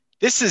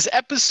This is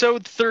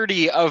episode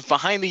 30 of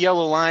Behind the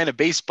Yellow Line, a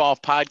baseball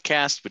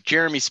podcast with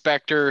Jeremy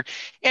Spector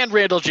and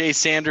Randall J.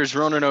 Sanders,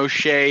 Ronan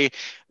O'Shea.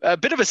 A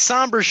bit of a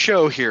somber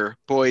show here,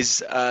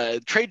 boys.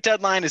 Trade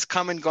deadline is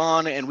come and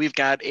gone, and we've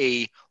got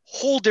a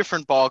whole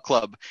different ball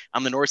club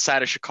on the north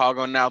side of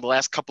Chicago. Now, the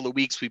last couple of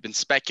weeks, we've been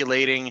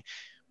speculating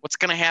what's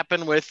going to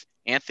happen with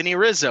Anthony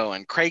Rizzo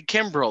and Craig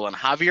Kimbrell and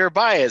Javier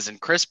Baez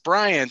and Chris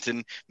Bryant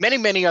and many,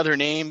 many other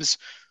names.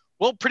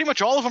 Well, pretty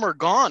much all of them are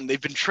gone.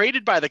 They've been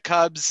traded by the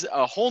Cubs.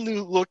 A whole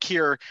new look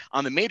here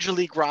on the major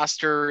league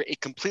roster, a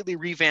completely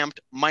revamped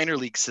minor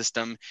league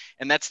system.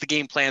 And that's the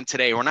game plan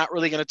today. We're not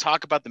really going to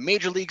talk about the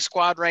major league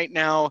squad right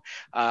now,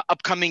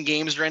 upcoming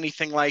games or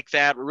anything like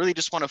that. We really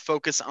just want to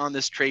focus on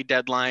this trade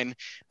deadline.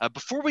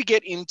 Before we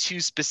get into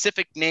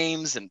specific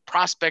names and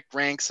prospect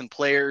ranks and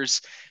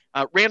players,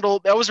 Randall,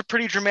 that was a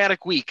pretty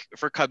dramatic week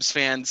for Cubs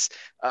fans.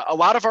 A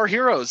lot of our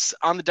heroes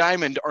on the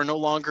diamond are no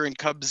longer in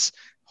Cubs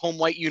home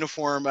white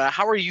uniform.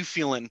 How are you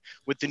feeling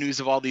with the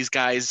news of all these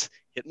guys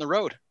hitting the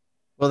road?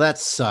 Well, that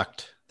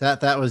sucked.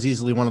 That was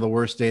easily one of the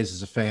worst days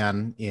as a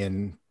fan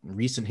in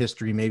recent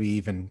history, maybe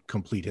even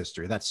complete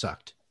history. That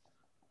sucked.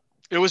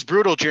 It was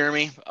brutal,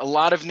 Jeremy. A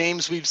lot of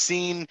names we've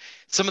seen,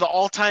 some of the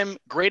all-time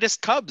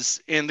greatest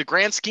Cubs in the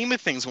grand scheme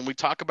of things. When we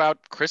talk about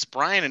Chris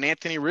Bryant and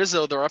Anthony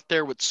Rizzo, they're up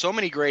there with so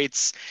many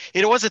greats.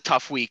 It was a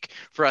tough week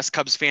for us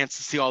Cubs fans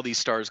to see all these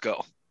stars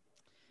go.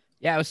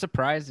 Yeah, it was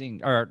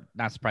surprising, or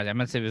not surprising. I'm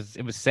gonna say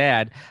it was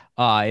sad.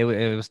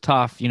 It was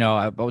tough,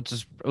 but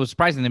it was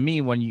surprising to me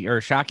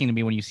or shocking to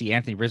me when you see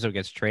Anthony Rizzo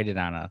gets traded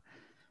on I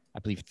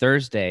believe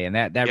Thursday, and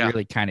that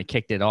really kind of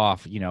kicked it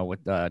off,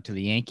 with to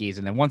the Yankees.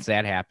 And then once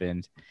that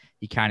happened,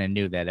 you kind of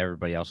knew that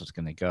everybody else was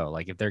gonna go.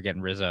 Like if they're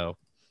getting Rizzo,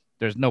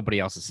 there's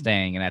nobody else is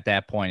staying. And at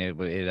that point,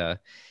 it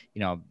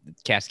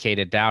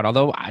cascaded down.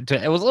 Although it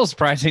was a little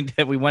surprising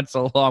that we went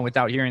so long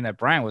without hearing that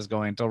Bryant was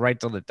going right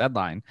till the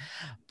deadline.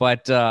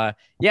 But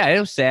yeah, it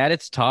was sad.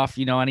 It's tough,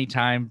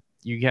 anytime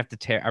you have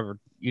to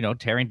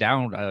tearing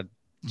down a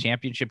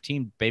championship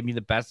team, maybe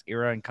the best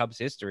era in Cubs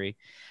history.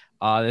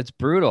 It's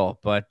brutal,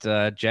 but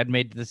Jed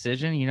made the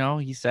decision.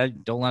 He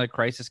said, don't let a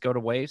crisis go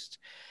to waste.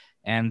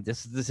 And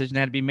this is the decision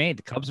that had to be made.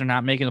 The Cubs are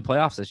not making the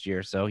playoffs this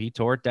year, so he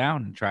tore it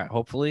down and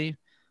hopefully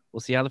we'll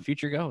see how the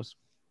future goes.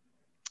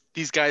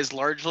 These guys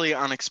largely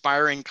on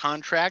expiring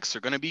contracts are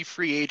going to be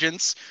free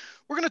agents.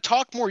 We're going to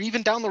talk more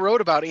even down the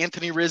road about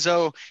Anthony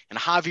Rizzo and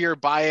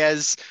Javier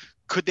Baez.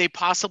 Could they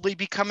possibly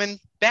be coming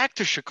back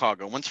to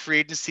Chicago once free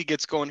agency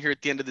gets going here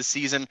at the end of the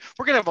season?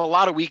 We're going to have a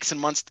lot of weeks and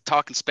months to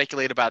talk and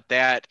speculate about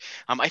that.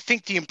 I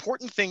think the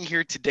important thing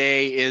here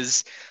today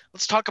is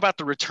let's talk about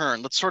the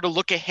return. Let's sort of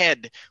look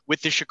ahead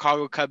with the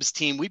Chicago Cubs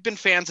team. We've been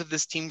fans of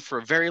this team for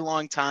a very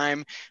long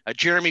time.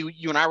 Jeremy,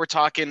 you and I were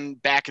talking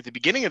back at the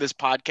beginning of this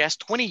podcast,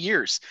 20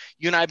 years.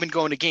 You and I have been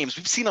going to games.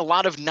 We've seen a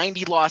lot of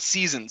 90-loss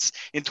seasons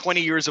in 20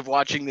 years of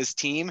watching this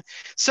team.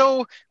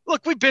 So,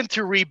 look, we've been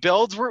through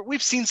rebuilds.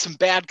 We've seen some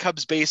bad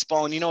Cubs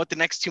baseball, and you know what? The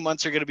next 2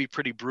 months are going to be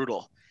pretty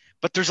brutal.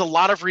 But there's a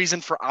lot of reason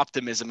for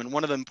optimism. And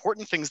one of the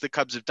important things the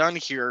Cubs have done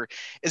here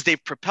is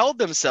they've propelled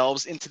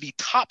themselves into the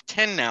top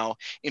 10 now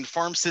in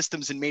farm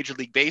systems in Major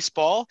League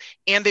Baseball.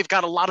 And they've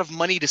got a lot of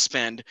money to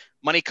spend,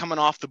 money coming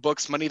off the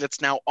books, money that's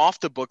now off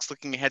the books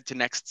looking ahead to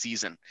next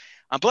season.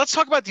 But let's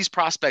talk about these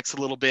prospects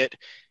a little bit.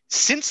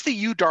 Since the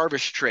Yu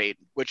Darvish trade,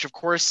 which of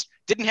course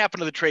didn't happen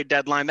to the trade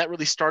deadline, that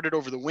really started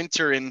over the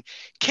winter and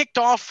kicked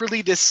off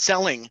really this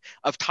selling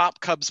of top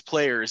Cubs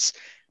players.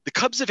 The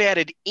Cubs have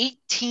added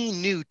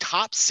 18 new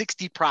top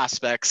 60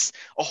 prospects,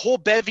 a whole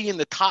bevy in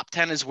the top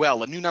 10 as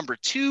well. A new number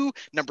 2,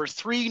 number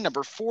 3,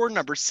 number 4,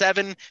 number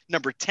 7,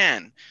 number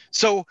 10.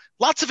 So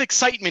lots of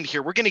excitement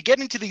here. We're going to get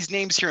into these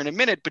names here in a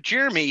minute. But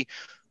Jeremy,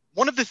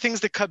 one of the things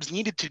the Cubs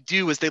needed to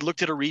do as they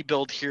looked at a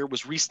rebuild here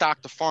was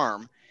restock the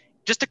farm.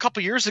 Just a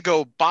couple years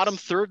ago, bottom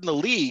third in the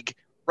league,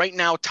 right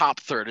now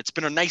top third. It's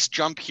been a nice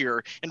jump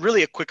here in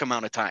really a quick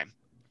amount of time.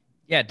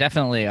 Yeah,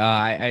 definitely.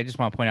 I just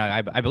want to point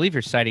out, I believe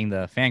you're citing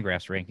the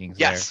Fangraphs rankings.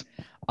 Yes.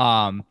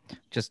 There.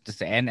 Just to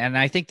say, and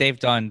I think they've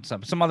done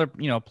some other,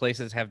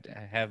 places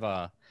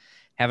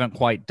haven't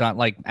quite done,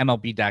 like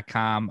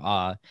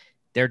MLB.com.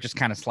 They're just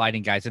kind of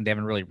sliding guys in. They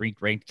haven't really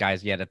ranked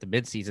guys yet at the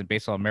midseason.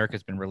 Baseball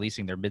America's been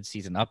releasing their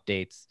midseason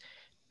updates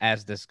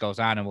as this goes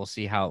on, and we'll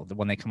see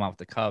when they come out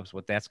with the Cubs,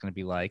 what that's going to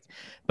be like.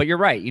 But you're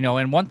right,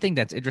 and one thing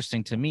that's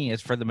interesting to me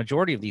is for the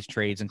majority of these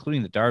trades,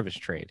 including the Darvish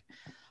trade,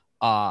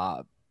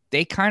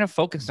 they kind of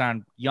focused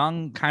on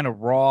young, kind of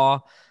raw,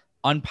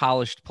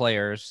 unpolished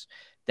players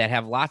that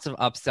have lots of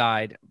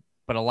upside,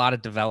 but a lot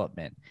of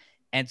development.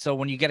 And so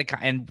when you get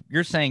and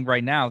you're saying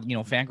right now,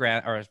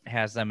 Fangraphs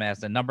has them as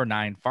the number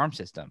 9 farm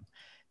system,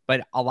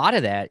 but a lot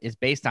of that is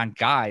based on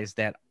guys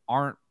that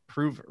aren't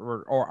prove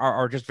or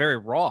are just very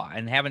raw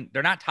and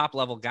they're not top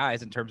level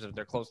guys in terms of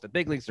they're close to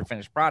big leagues or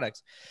finished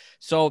products.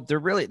 So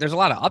there's a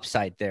lot of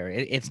upside there.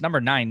 It's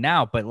number 9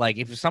 now, but like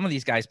if some of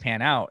these guys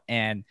pan out,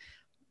 and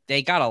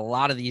they got a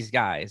lot of these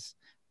guys,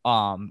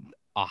 a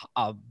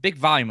big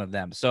volume of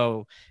them.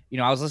 So,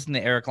 I was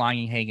listening to Eric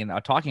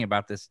Longenhagen talking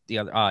about this the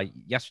other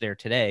yesterday or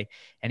today,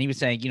 and he was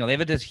saying, they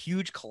have this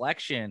huge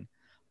collection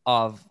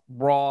of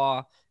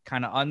raw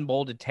kind of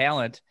unmolded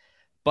talent.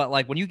 But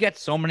like when you get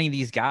so many of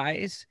these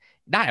guys,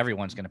 not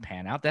everyone's going to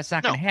pan out. That's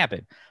not No. going to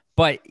happen.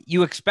 But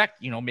you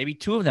expect, maybe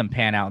 2 of them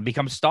pan out and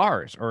become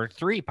stars, or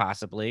 3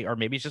 possibly, or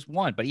maybe it's just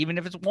 1. But even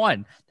if it's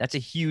 1, that's a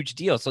huge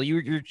deal. So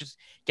you're just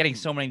getting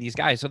so many of these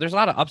guys. So there's a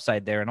lot of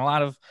upside there and a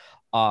lot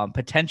of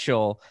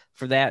potential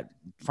for that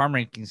farm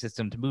ranking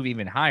system to move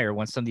even higher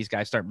once some of these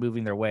guys start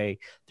moving their way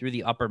through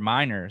the upper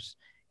minors.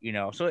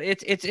 So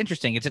it's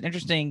interesting. It's an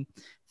interesting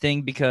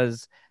thing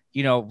because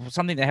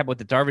something that happened with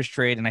the Darvish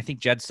trade, and I think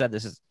Jed said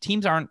this, is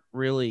teams aren't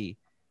really.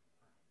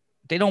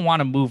 They don't want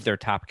to move their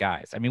top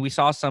guys. I mean, we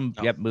saw some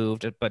get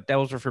moved, but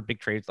those were for big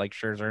trades like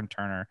Scherzer and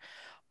Turner.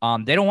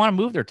 They don't want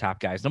to move their top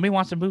guys. Nobody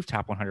wants to move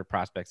top 100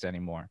 prospects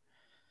anymore.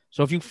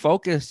 So if you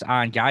focus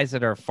on guys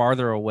that are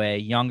farther away,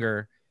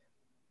 younger,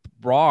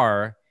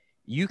 raw,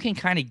 you can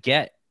kind of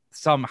get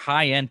some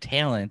high-end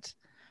talent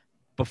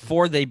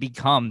before they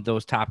become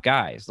those top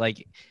guys.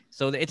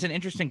 So it's an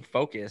interesting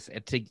focus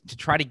to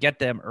try to get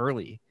them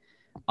early.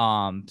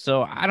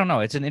 So I don't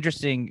know. It's an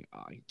interesting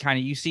kind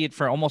of, you see it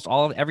for almost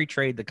every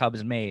trade the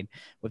Cubs made,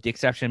 with the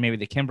exception of maybe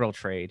the Kimbrel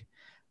trade.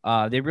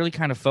 They really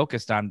kind of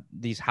focused on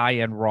these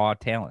high-end raw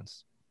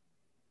talents.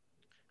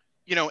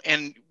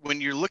 And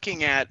when you're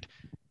looking at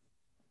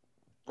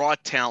raw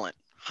talent,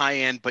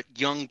 high-end but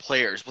young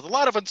players with a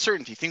lot of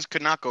uncertainty, things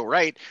could not go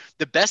right.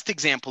 The best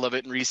example of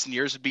it in recent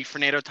years would be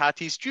Fernando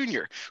Tatis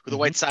Jr., who the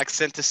White Sox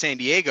sent to San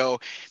Diego.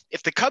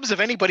 If the Cubs have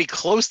anybody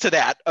close to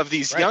that of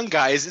these young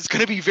guys, it's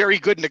going to be very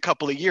good in a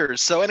couple of years.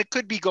 So, and it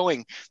could be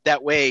going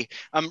that way.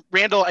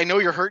 Randall, I know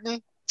you're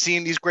hurting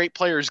seeing these great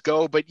players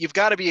go, but you've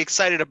got to be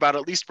excited about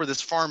at least where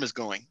this farm is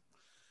going.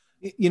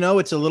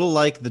 It's a little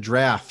like the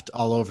draft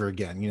all over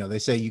again. They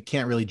say you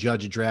can't really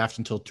judge a draft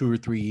until 2 or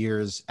 3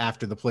 years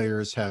after the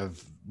players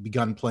have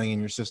begun playing in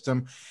your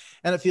system.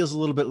 And it feels a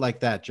little bit like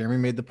that. Jeremy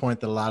made the point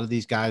that a lot of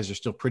these guys are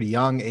still pretty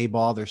young,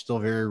 A-ball, they're still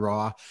very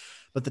raw,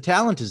 but the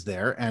talent is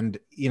there. And,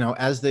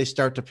 as they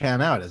start to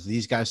pan out, as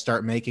these guys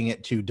start making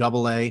it to AA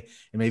and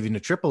maybe even to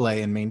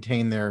AAA and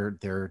maintain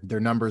their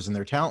numbers and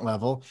their talent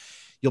level,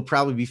 you'll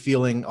probably be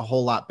feeling a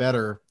whole lot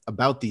better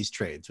about these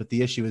trades. But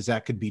the issue is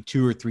that could be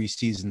 2 or 3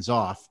 seasons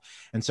off.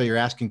 And so you're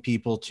asking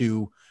people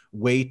to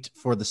wait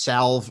for the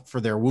salve for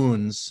their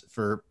wounds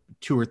for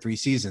 2 or 3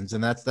 seasons.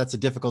 And that's a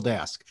difficult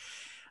ask.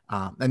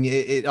 And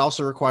it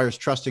also requires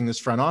trusting this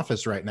front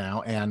office right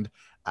now. And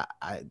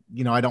I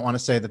don't want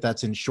to say that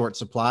that's in short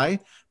supply,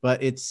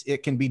 but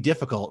it can be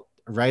difficult.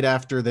 Right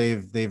after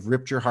they've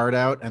ripped your heart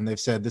out and they've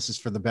said this is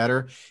for the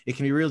better, it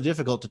can be real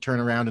difficult to turn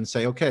around and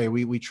say, okay,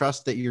 we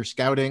trust that your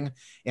scouting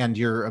and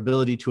your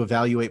ability to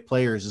evaluate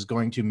players is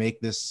going to make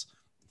this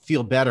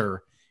feel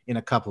better in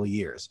a couple of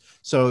years.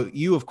 So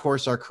you, of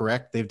course, are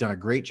correct. They've done a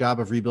great job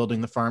of rebuilding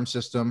the farm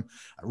system,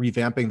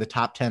 revamping the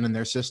top 10 in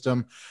their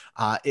system.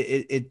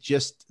 It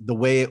just, the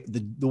way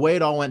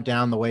it all went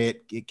down, the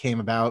way it came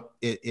about,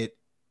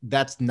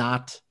 that's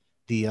not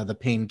the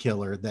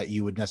painkiller that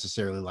you would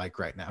necessarily like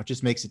right now. It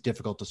just makes it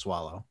difficult to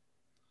swallow.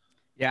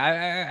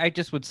 Yeah, I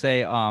just would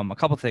say a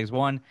couple of things.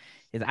 One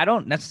is I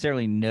don't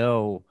necessarily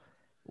know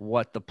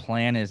what the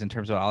plan is in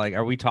terms of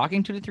are we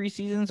talking 2 to 3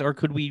 seasons, or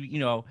could we,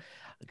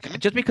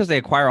 just because they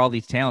acquire all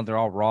these talent, they're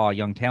all raw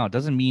young talent,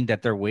 doesn't mean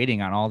that they're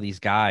waiting on all these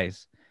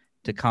guys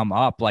to come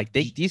up.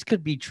 These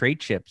could be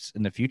trade chips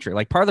in the future.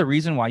 Part of the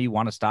reason why you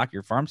want to stock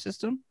your farm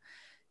system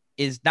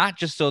is not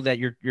just so that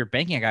you're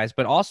banking on guys,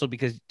 but also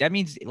because that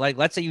means,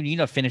 let's say you need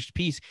a finished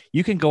piece,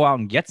 you can go out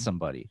and get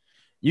somebody.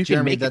 You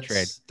can make a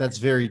trade. That's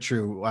very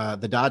true.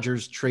 The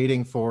Dodgers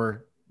trading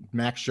for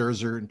Max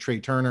Scherzer and Trey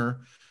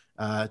Turner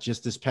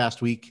just this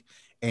past week,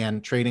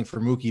 and trading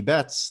for Mookie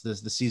Betts the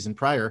season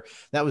prior,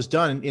 that was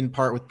done in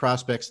part with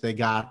prospects they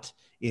got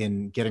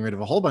in getting rid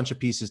of a whole bunch of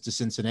pieces to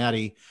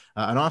Cincinnati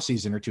an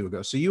offseason or 2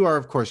 ago. So you are,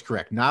 of course,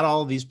 correct. Not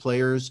all of these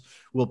players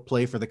will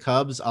play for the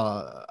Cubs.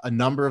 A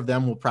number of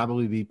them will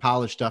probably be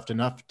polished up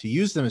enough to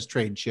use them as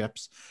trade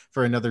chips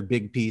for another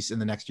big piece in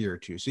the next year or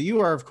 2. So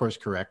you are, of course,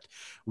 correct.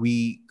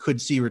 We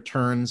could see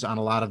returns on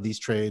a lot of these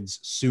trades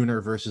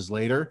sooner versus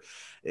later.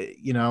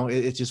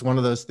 It's just one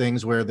of those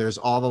things where there's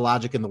all the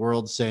logic in the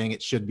world saying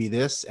it should be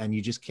this, and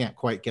you just can't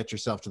quite get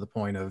yourself to the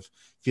point of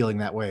feeling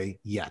that way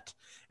yet.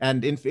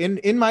 And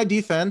in my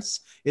defense,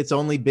 it's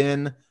only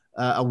been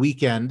a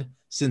weekend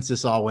since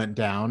this all went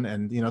down,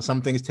 and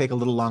some things take a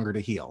little longer to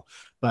heal.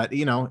 But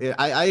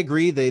I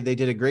agree, they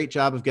did a great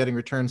job of getting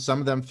returns. Some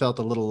of them felt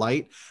a little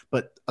light,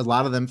 but a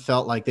lot of them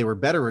felt like they were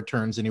better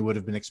returns than you would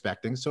have been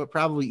expecting. So it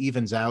probably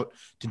evens out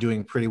to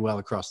doing pretty well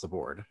across the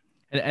board.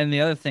 And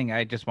the other thing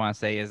I just want to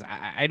say is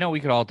I know we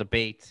could all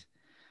debate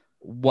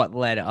what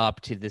led up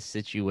to this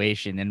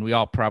situation, and we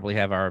all probably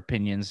have our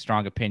opinions,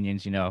 strong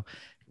opinions,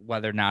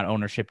 whether or not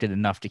ownership did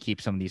enough to keep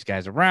some of these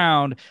guys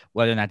around,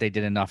 whether or not they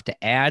did enough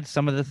to add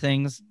some of the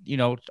things,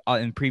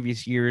 in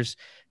previous years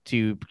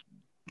to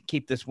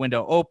keep this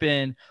window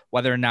open,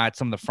 whether or not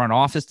some of the front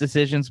office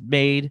decisions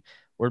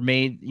were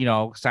made,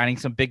 signing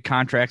some big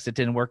contracts that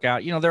didn't work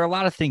out. There are a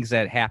lot of things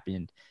that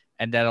happened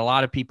and that a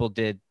lot of people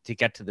did to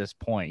get to this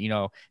point.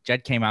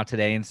 Jed came out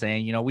today and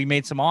saying, we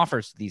made some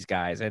offers to these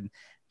guys, and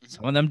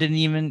Some of them didn't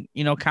even,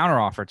 counter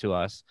offer to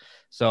us.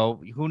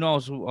 So who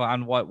knows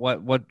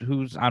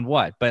who's on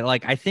what. But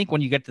like, I think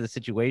when you get to the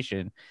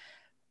situation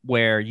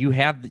where you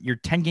have you're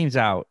 10 games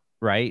out,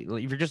 right?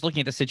 If you're just looking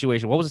at the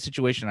situation, what was the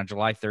situation on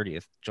July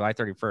 30th, July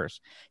 31st?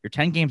 You're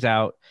 10 games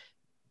out.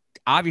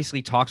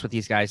 Obviously, talks with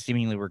these guys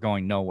seemingly were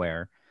going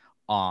nowhere.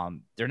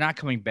 They're not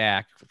coming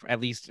back, at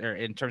least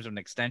in terms of an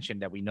extension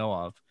that we know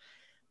of.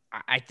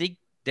 I think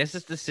this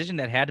is a decision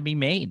that had to be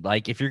made.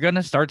 Like, if you're going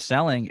to start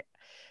selling,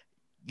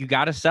 you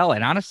got to sell.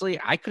 And honestly,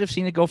 I could have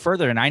seen it go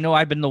further. And I know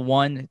I've been the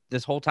one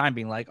this whole time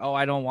being like, oh,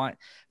 I don't want,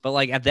 but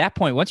like at that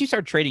point, once you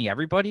start trading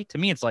everybody, to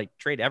me, it's like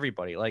trade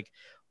everybody. Like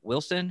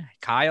Wilson,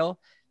 Kyle,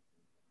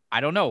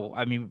 I don't know.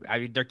 I mean,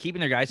 they're keeping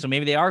their guys, so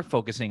maybe they are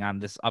focusing on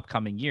this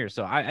upcoming year.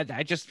 So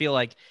I just feel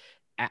like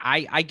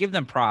I give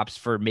them props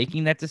for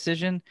making that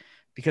decision,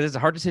 because it's a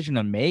hard decision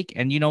to make.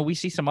 And, we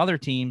see some other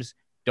teams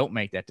don't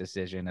make that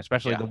decision,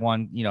 especially the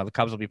one, the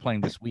Cubs will be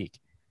playing this week.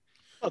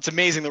 Well, it's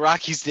amazing. The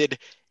Rockies did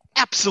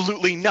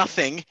absolutely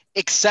nothing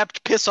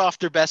except piss off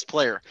their best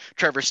player,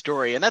 Trevor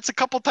Story. And that's a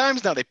couple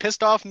times now. They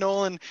pissed off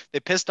Nolan. They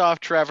pissed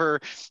off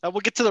Trevor. We'll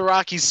get to the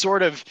Rockies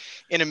sort of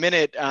in a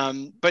minute.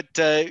 But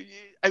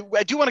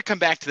I do want to come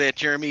back to that,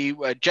 Jeremy,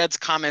 Jed's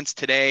comments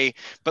today,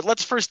 but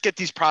let's first get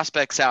these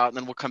prospects out, and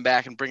then we'll come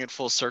back and bring it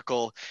full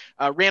circle.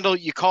 Randall,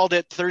 you called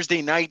it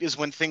Thursday night is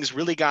when things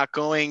really got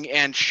going,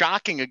 and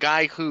shocking, a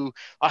guy who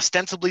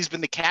ostensibly has been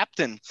the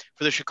captain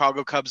for the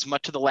Chicago Cubs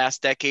much of the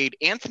last decade,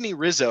 Anthony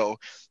Rizzo,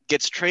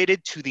 gets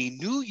traded to the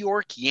New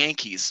York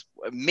Yankees.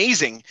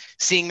 Amazing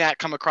seeing that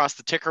come across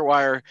the ticker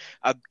wire.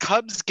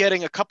 Cubs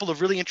getting a couple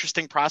of really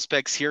interesting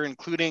prospects here,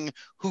 including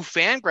who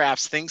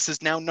Fangraphs thinks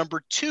is now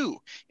number 2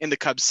 in the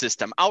Cubs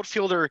system.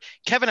 Outfielder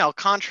Kevin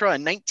Alcantara, a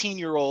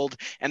 19-year-old,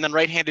 and then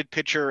right-handed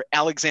pitcher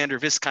Alexander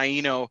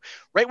Vizcaino.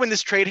 Right when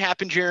this trade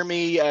happened,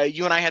 Jeremy,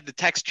 you and I had the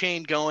text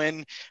chain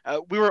going.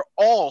 We were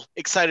all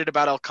excited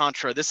about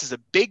Alcantara. This is a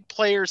big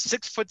player,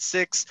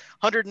 6'6",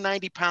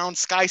 190 pounds.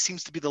 Sky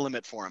seems to be the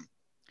limit for him.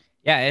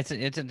 Yeah, it's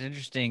an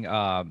interesting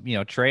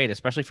trade,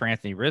 especially for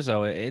Anthony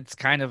Rizzo. It's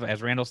kind of,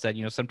 as Randall said,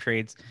 some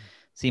trades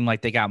seem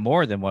like they got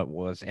more than what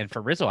was, and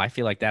for Rizzo, I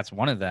feel like that's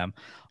one of them.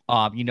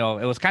 It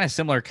was kind of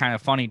similar, kind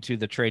of funny to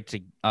the trade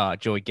to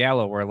Joey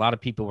Gallo, where a lot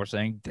of people were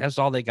saying that's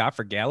all they got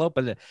for Gallo,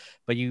 but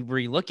you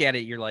look at it,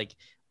 you're like,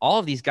 all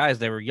of these guys,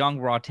 they were young,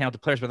 raw,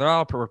 talented players, but they're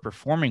all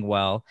performing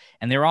well,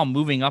 and they're all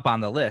moving up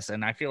on the list.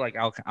 And I feel like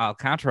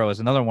Alcantara is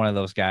another one of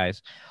those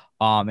guys.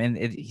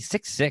 He's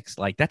 6'6",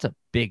 like that's a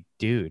big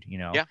dude,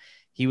 Yeah.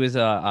 He was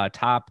a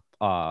top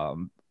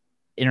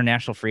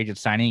international free agent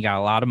signing. He got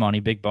a lot of money,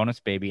 big bonus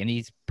baby, and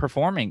he's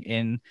performing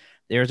in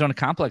the Arizona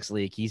Complex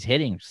League. He's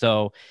hitting.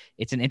 So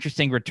it's an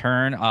interesting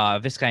return.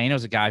 Vizcaino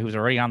is a guy who's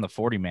already on the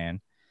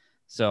 40-man.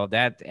 So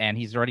and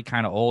he's already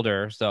kind of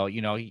older. So,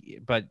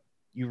 but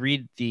you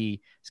read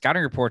the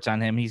scouting reports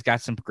on him, he's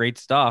got some great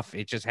stuff.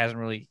 It just hasn't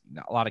really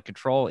a lot of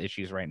control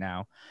issues right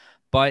now.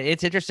 But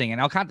it's interesting. And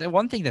Alcantara,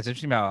 one thing that's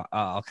interesting about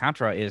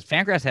Alcantara is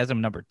Fangraphs has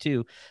him number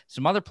 2.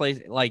 Some other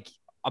places, like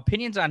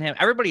opinions on him,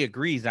 everybody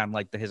agrees on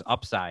like his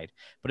upside,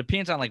 but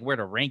opinions on like where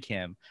to rank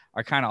him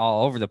are kind of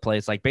all over the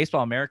place. Like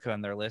Baseball America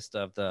on their list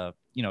of the,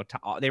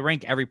 they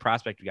rank every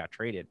prospect who got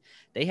traded.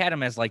 They had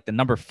him as like the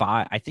number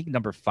 5, I think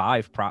number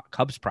 5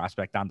 Cubs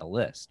prospect on the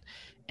list.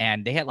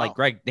 And they had like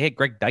Greg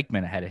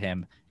Deichmann ahead of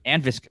him,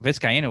 and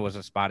Vizcaino was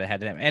a spot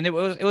ahead of him. And it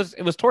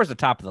was towards the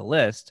top of the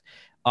list.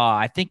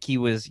 I think he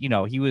was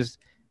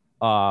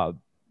the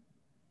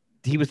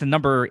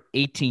number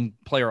 18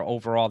 player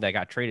overall that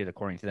got traded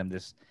according to them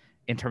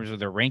in terms of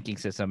their ranking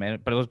system.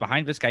 But it was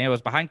behind Vizcaino, it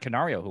was behind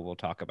Canario, who we'll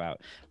talk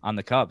about on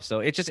the Cubs. So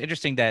it's just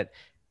interesting that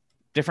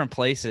different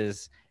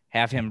places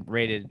have him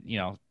rated,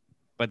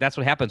 but that's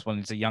what happens when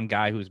it's a young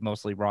guy who's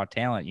mostly raw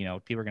talent.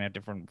 People are going to have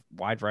different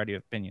wide variety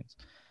of opinions.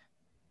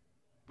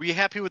 Were you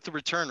happy with the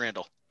return,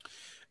 Randall?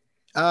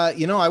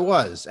 I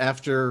was.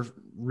 After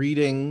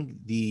reading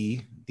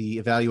the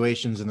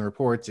evaluations and the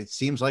reports, it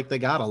seems like they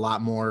got a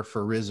lot more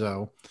for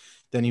Rizzo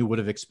than you would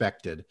have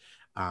expected.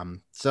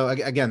 So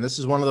again, this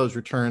is one of those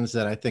returns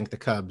that I think the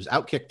Cubs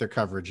outkicked their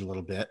coverage a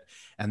little bit,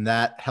 and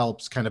that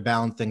helps kind of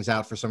balance things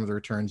out for some of the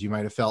returns you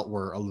might have felt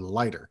were a little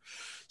lighter.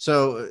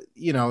 So,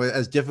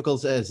 as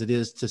difficult as it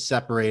is to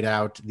separate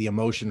out the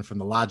emotion from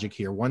the logic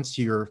here, once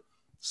you're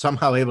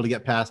somehow able to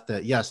get past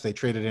that, yes, they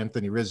traded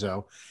Anthony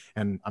Rizzo,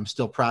 and I'm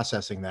still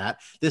processing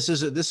that. This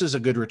is a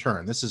good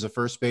return. This is a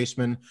first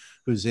baseman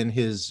who's in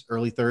his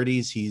early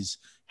 30s. He's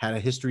had a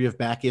history of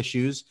back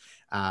issues,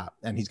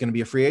 and he's going to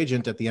be a free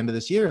agent at the end of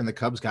this year, and the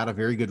Cubs got a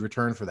very good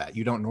return for that.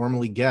 You don't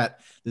normally get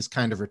this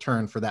kind of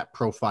return for that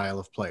profile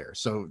of player.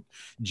 So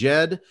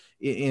Jed,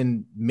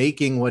 in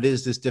making what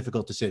is this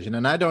difficult decision,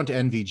 and I don't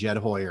envy Jed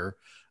Hoyer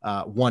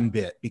one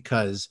bit,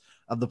 because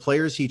of the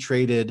players he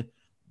traded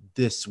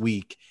this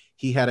week.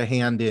 He had a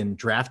hand in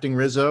drafting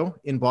Rizzo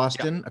in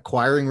Boston,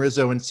 acquiring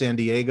Rizzo in San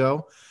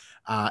Diego,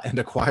 and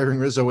acquiring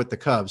Rizzo with the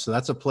Cubs. So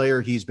that's a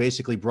player he's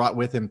basically brought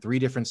with him 3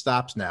 different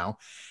stops now,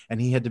 and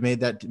he had to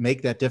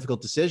make that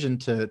difficult decision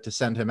to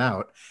send him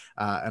out.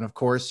 And of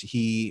course,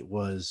 he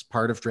was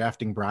part of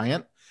drafting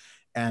Bryant,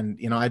 And,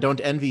 I don't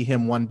envy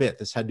him one bit.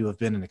 This had to have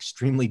been an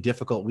extremely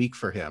difficult week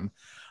for him.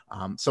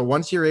 So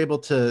once you're able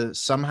to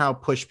somehow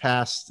push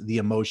past the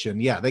emotion,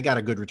 they got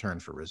a good return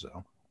for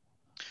Rizzo.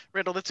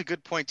 Randall, that's a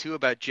good point too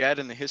about Jed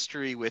and the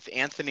history with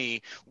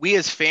Anthony. We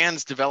as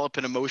fans develop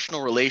an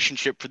emotional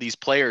relationship for these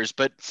players,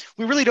 but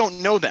we really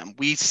don't know them.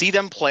 We see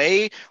them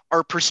play.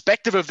 Our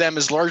perspective of them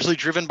is largely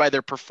driven by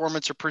their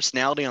performance or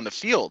personality on the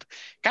field.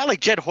 A guy like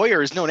Jed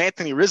Hoyer has known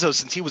Anthony Rizzo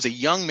since he was a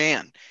young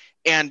man.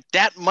 And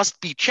that must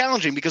be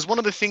challenging because one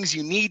of the things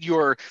you need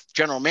your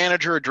general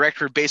manager or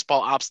director of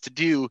baseball ops to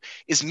do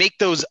is make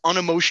those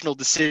unemotional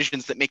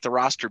decisions that make the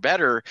roster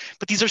better.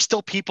 But these are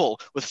still people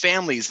with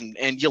families,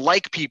 and you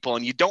like people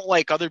and you don't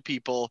like other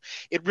people.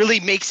 It really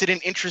makes it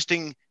an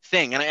interesting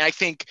thing. And I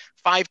think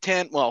 5,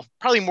 10, well,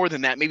 probably more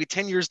than that, maybe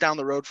 10 years down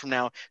the road from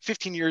now,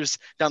 15 years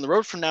down the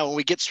road from now, when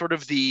we get sort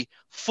of the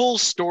full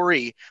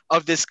story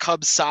of this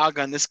Cubs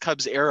saga and this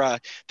Cubs era,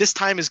 this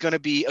time is going to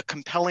be a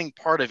compelling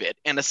part of it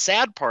and a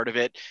sad part of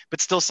it,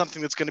 but still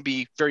something that's going to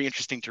be very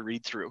interesting to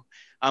read through.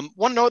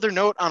 One other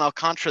note on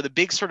Alcantara, the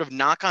big sort of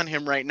knock on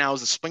him right now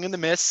is a swing and the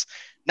miss.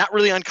 Not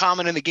really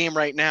uncommon in the game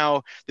right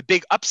now. The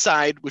big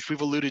upside, which we've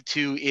alluded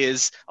to,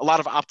 is a lot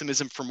of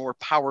optimism for more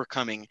power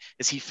coming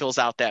as he fills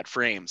out that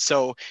frame.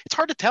 So it's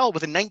hard to tell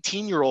with a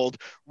 19-year-old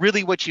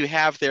really what you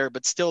have there,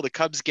 but still the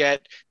Cubs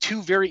get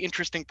two very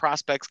interesting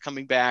prospects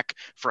coming back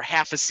for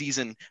half a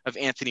season of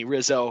Anthony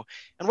Rizzo.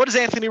 And what does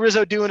Anthony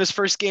Rizzo do in his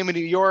first game in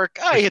New York?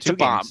 He hits a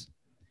bomb.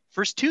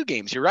 First 2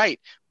 games, you're right.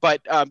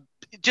 But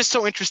just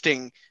so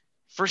interesting,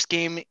 first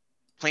game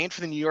playing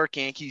for the New York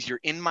Yankees, you're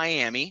in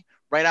Miami,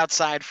 right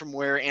outside from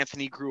where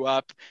Anthony grew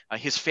up,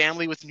 his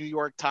family with New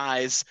York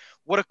ties.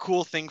 What a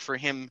cool thing for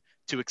him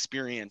to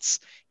experience.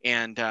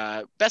 And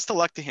best of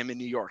luck to him in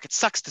New York. It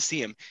sucks to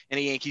see him in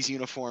a Yankees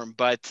uniform,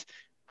 but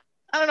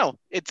I don't know.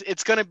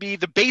 It's going to be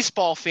the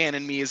baseball fan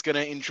in me is going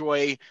to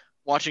enjoy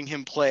watching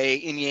him play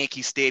in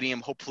Yankee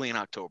Stadium, hopefully in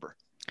October.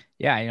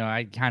 Yeah,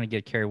 I kind of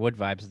get Kerry Wood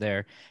vibes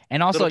there.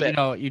 And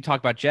also, you talk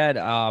about Jed,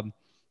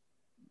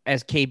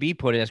 as KB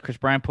put it, as Chris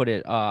Bryant put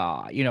it,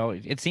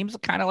 it seems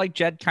kind of like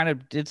Jed kind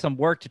of did some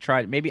work to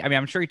try. Maybe,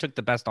 I'm sure he took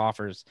the best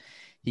offers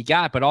he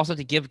got, but also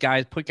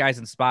to put guys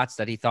in spots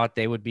that he thought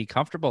they would be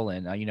comfortable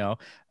in.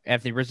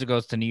 Anthony Rizzo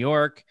goes to New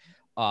York.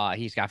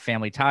 He's got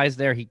family ties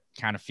there. He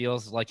kind of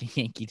feels like a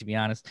Yankee, to be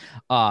honest.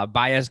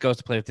 Baez goes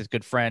to play with his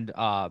good friend,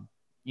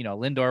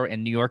 Lindor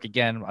in New York,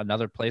 again,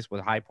 another place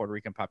with a high Puerto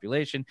Rican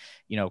population.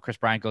 Chris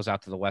Bryant goes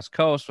out to the West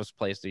Coast, was a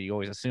place that you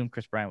always assumed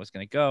Chris Bryant was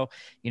going to go.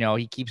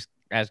 He keeps,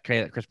 as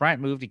Chris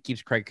Bryant moved, he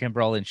keeps Craig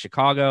Kimbrell in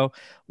Chicago,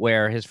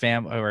 where his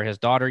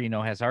daughter,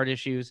 has heart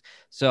issues.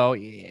 So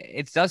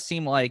it does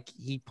seem like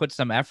he put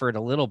some effort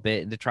a little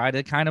bit to try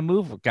to kind of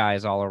move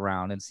guys all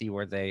around and see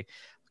where they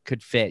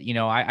could fit.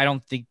 I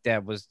don't think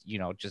that was,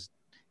 just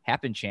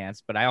happen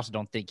chance, but I also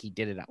don't think he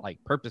did it like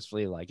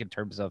purposefully, like in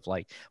terms of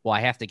like, well,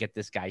 I have to get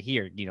this guy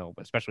here,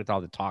 especially with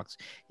all the talks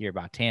here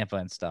about Tampa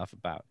and stuff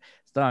about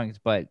Stungs.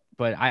 But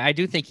I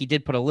do think he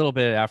did put a little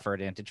bit of effort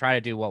in to try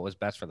to do what was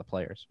best for the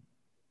players.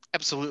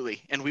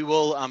 Absolutely. And we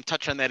will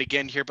touch on that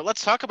again here, but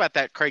let's talk about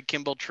that Craig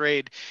Kimbrell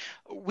trade.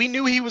 We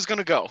knew he was going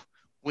to go.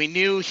 We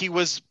knew he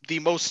was the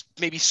most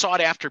maybe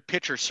sought after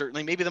pitcher,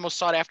 certainly, maybe the most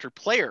sought after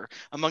player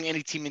among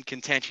any team in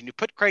contention. You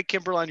put Craig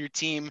Kimbrell on your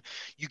team,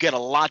 you get a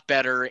lot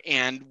better.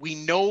 And we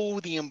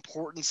know the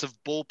importance of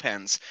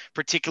bullpens,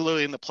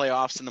 particularly in the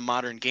playoffs in the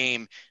modern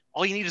game.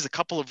 All you need is a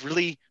couple of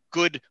really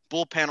good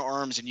bullpen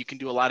arms, and you can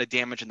do a lot of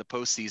damage in the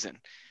postseason.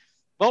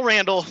 Well,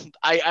 Randall,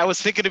 I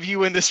was thinking of you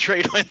when this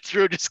trade went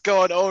through, just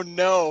going, oh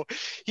no.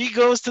 He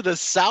goes to the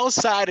south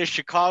side of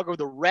Chicago.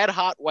 The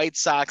red-hot White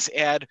Sox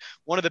add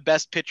one of the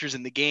best pitchers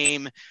in the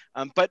game.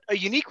 But a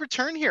unique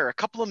return here. A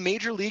couple of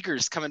major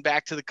leaguers coming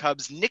back to the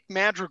Cubs. Nick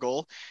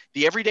Madrigal,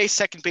 the everyday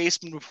second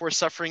baseman before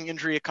suffering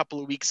injury a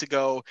couple of weeks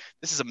ago.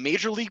 This is a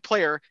major league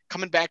player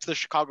coming back to the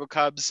Chicago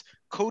Cubs.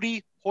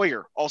 Cody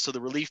Hoyer, also the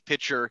relief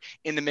pitcher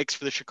in the mix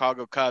for the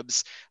Chicago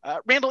Cubs.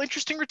 Randall,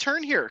 interesting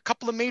return here. A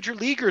couple of major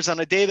leaguers on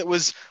a day that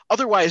was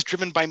otherwise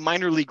driven by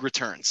minor league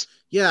returns.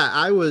 Yeah,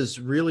 I was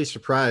really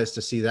surprised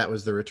to see that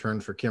was the return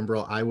for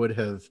Kimbrell. I would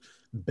have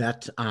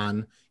bet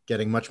on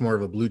getting much more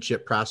of a blue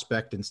chip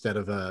prospect instead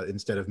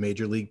of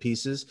major league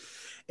pieces.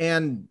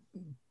 And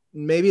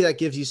maybe that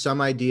gives you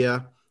some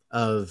idea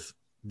of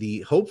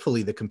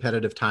hopefully the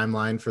competitive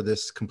timeline for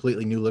this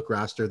completely new look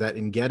roster, that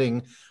in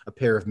getting a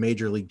pair of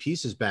major league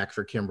pieces back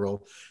for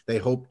Kimbrell, they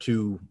hope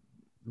to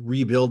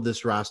rebuild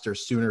this roster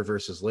sooner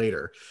versus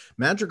later.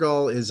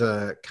 Madrigal is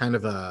a kind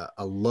of a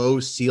low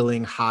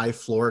ceiling, high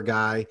floor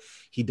guy.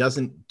 He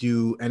doesn't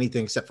do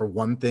anything except for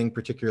one thing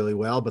particularly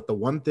well, but the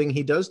one thing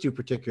he does do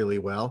particularly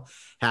well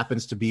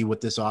happens to be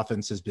what this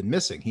offense has been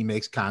missing. He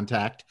makes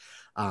contact.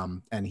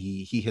 And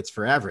he hits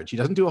for average. He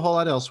doesn't do a whole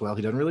lot else well.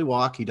 He doesn't really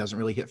walk. He doesn't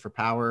really hit for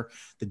power.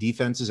 The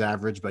defense is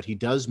average, but he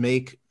does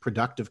make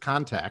productive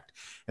contact.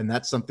 And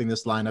that's something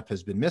this lineup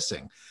has been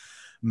missing.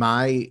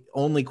 My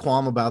only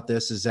qualm about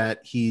this is that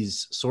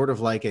he's sort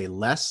of like a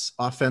less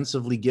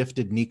offensively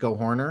gifted Nico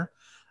Hoerner.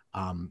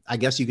 I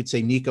guess you could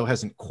say Nico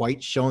hasn't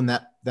quite shown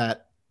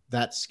that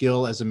that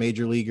skill as a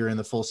major leaguer in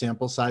the full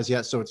sample size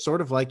yet. So it's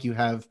sort of like you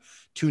have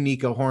two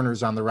Nico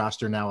Horners on the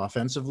roster now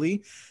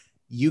offensively.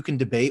 You can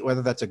debate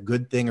whether that's a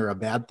good thing or a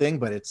bad thing,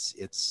 but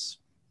it's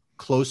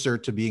closer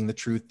to being the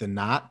truth than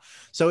not.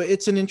 So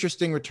it's an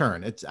interesting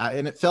return.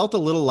 And it felt a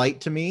little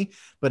light to me,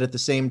 but at the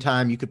same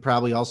time, you could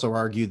probably also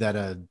argue that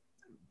a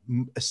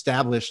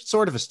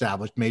sort of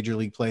established major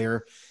league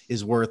player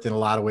is worth in a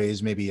lot of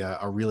ways maybe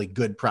a really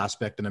good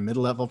prospect and a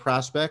mid-level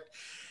prospect.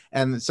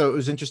 And so it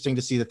was interesting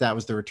to see that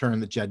was the return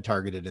that Jed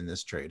targeted in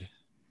this trade.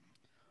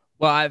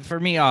 Well, for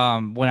me,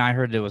 when I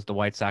heard it was the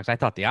White Sox, I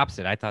thought the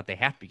opposite. I thought they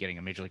have to be getting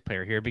a major league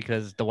player here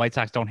because the White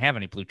Sox don't have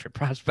any blue chip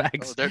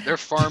prospects. Oh, their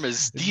farm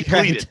is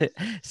depleted.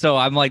 So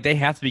I'm like, they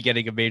have to be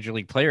getting a major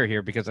league player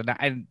here because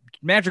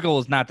Madrigal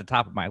is not the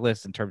top of my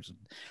list in terms of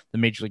the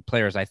major league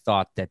players I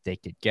thought that they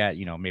could get.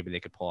 Maybe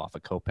they could pull off a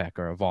Kopech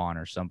or a Vaughn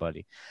or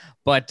somebody.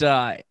 But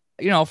for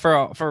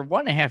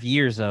 1.5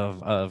 years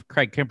of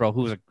Craig Kimbrel,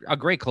 who's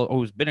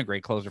who's been a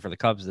great closer for the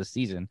Cubs this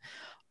season,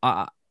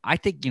 I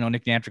think,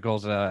 Nick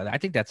Madrigal's I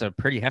think that's a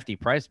pretty hefty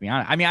price, to be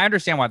honest. I mean, I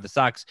understand why the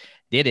Sox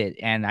did it,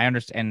 and I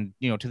understand,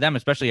 to them,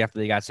 especially after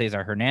they got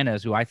Cesar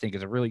Hernandez, who I think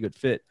is a really good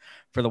fit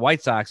for the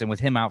White Sox, and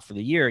with him out for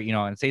the year,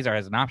 and Cesar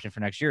has an option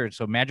for next year,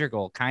 so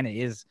Madrigal kind of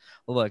is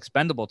a little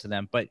expendable to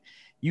them. But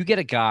you get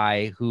a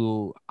guy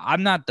who,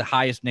 I'm not the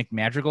highest Nick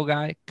Madrigal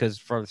guy, because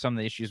for some of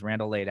the issues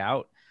Randall laid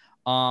out,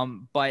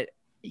 but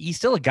he's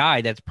still a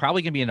guy that's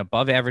probably going to be an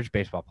above average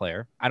baseball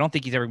player. I don't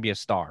think he's ever going to be a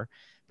star,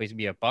 but he's gonna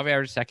be above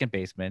average second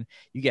baseman.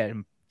 You get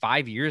him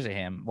 5 years of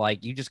him,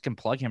 like you just can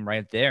plug him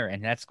right there,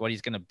 and that's what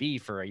he's gonna be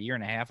for a year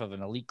and a half of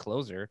an elite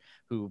closer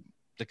who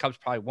the Cubs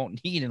probably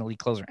won't need an elite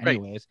closer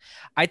anyways.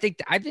 Right.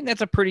 I think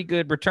that's a pretty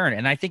good return,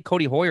 and I think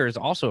Cody Hoyer is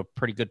also a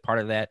pretty good part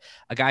of that.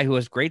 A guy who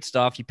has great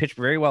stuff. He pitched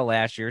very well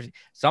last year.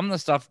 Some of the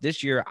stuff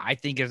this year I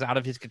think is out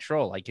of his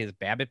control. Like his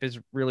BABIP is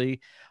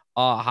really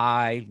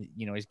high.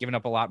 He's given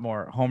up a lot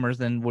more homers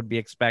than would be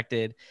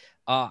expected.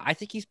 I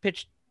think he's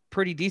pitched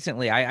pretty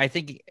decently. I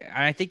think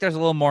there's a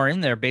little more in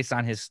there based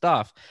on his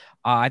stuff.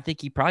 I think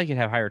he probably could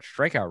have higher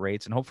strikeout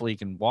rates and hopefully he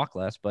can walk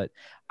less, but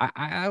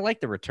I like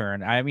the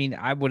return. I mean,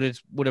 I would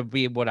have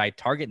been what I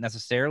target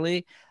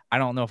necessarily. I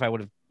don't know if I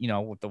would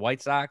have, with the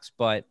White Sox,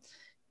 but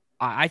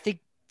I think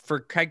for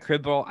Craig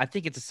Kimbrel, I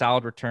think it's a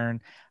solid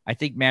return. I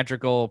think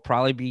Madrigal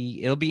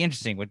it'll be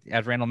interesting with,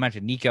 as Randall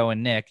mentioned, Nico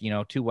and Nick,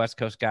 two West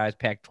Coast guys,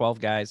 Pac-12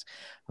 guys,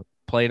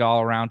 played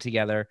all around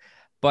together,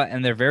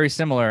 and they're very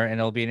similar, and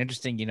it'll be an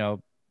interesting,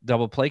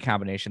 double play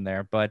combination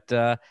there. But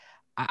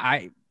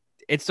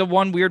it's the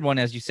one weird one,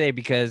 as you say,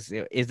 because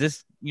is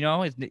this,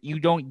 you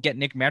don't get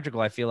Nick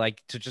Madrigal, I feel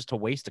like, to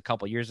waste a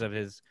couple years of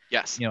his,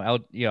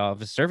 of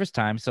his service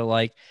time. So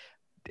like,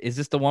 is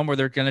this the one where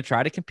they're going to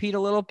try to compete a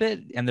little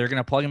bit and they're going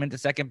to plug him into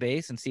second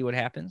base and see what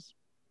happens?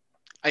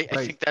 I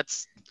think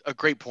that's a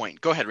great point.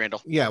 Go ahead,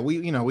 Randall. Yeah,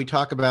 we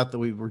talk about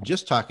we were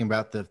just talking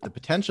about the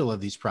potential of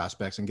these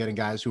prospects and getting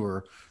guys who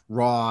are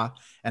raw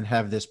and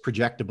have this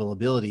projectable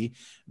ability.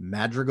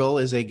 Madrigal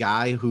is a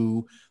guy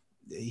who,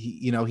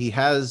 he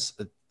has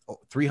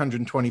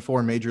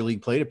 324 major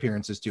league plate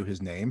appearances to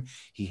his name.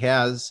 He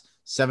has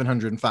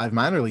 705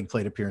 minor league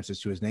plate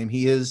appearances to his name.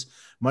 He is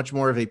much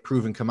more of a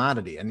proven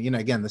commodity. And,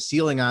 again, the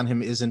ceiling on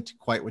him isn't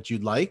quite what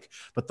you'd like,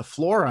 but the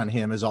floor on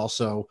him is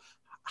also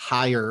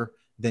higher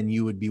than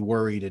you would be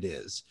worried it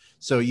is.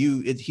 So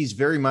he's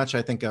very much,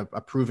 I think, a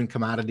proven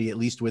commodity, at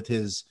least with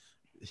his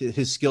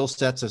skill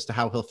sets as to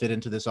how he'll fit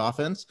into this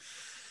offense.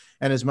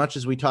 And as much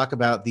as we talk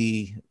about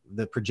the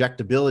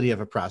projectability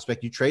of a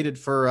prospect, you traded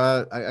for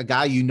a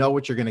guy,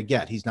 what you're going to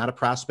get. He's not a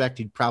prospect.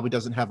 He probably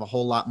doesn't have a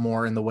whole lot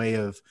more in the way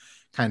of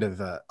kind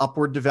of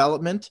upward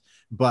development,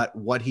 but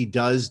what he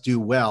does do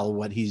well,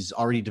 what he's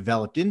already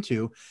developed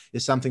into,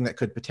 is something that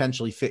could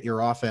potentially fit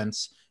your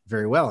offense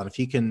very well. And if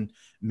he can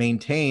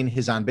maintain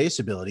his on-base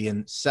ability,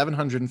 in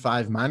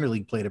 705 minor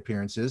league plate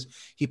appearances,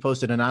 he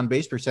posted an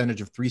on-base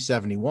percentage of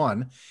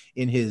 371.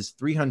 In his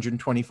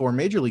 324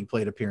 major league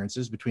plate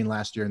appearances between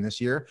last year and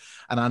this year,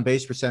 an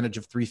on-base percentage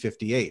of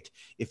 358.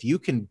 If you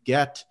can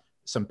get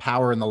some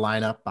power in the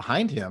lineup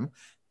behind him,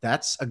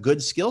 that's a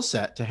good skill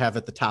set to have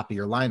at the top of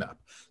your lineup.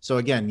 So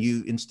again,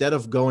 instead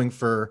of going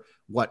for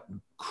what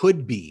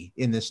could be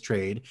in this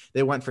trade,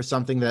 they went for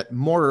something that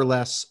more or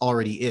less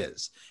already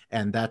is.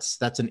 And that's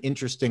an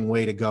interesting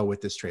way to go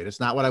with this trade. It's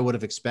not what I would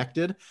have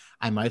expected.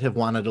 I might have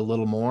wanted a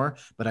little more,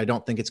 but I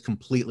don't think it's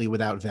completely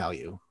without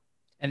value.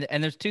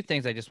 And there's two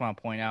things I just want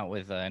to point out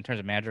with in terms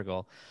of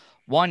Madrigal.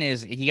 One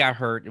is he got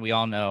hurt, we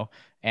all know,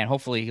 and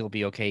hopefully he'll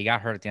be okay. He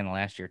got hurt at the end of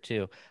last year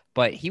too,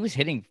 but he was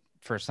hitting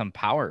for some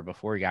power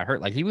before he got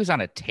hurt. Like he was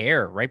on a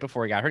tear right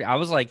before he got hurt. I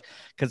was like,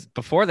 because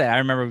before that, I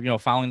remember,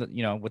 following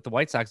the, with the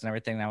White Sox and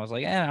everything. And I was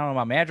like, I don't know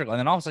about Madrigal. And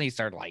then all of a sudden he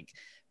started like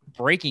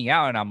breaking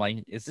out. And I'm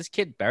like, is this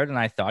kid better than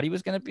I thought he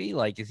was going to be?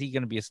 Like, is he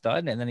going to be a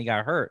stud? And then he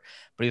got hurt,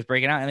 but he was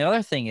breaking out. And the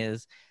other thing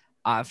is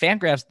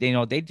Fangraphs,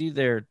 they do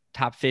their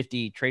top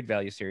 50 trade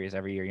value series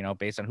every year,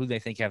 based on who they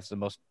think has the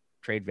most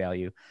trade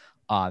value,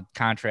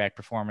 contract,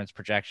 performance,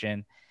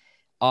 projection.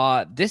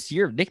 This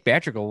year, Nick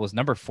Madrigal was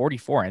number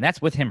 44, and that's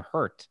with him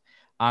hurt.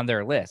 on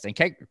their list, and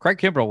Craig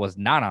Kimbrell was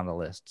not on the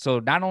list. So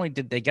not only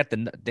did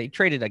they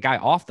traded a guy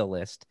off the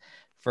list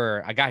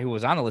for a guy who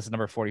was on the list at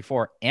number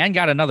 44 and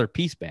got another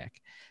piece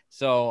back.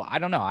 So I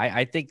don't know.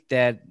 I think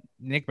that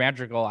Nick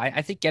Madrigal,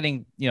 I think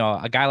getting,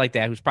 a guy like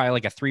that, who's probably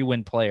like a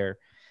 3-win player,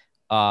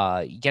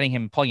 plugging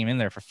him in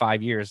there for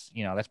 5 years,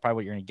 that's probably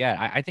what you're going to get.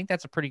 I think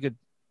that's a pretty good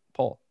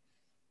pull.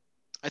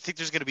 I think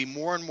there's going to be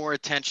more and more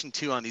attention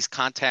too on these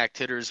contact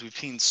hitters. We've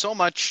seen so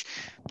much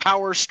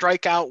power,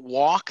 strikeout,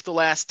 walk the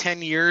last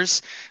 10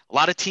 years. A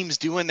lot of teams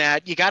doing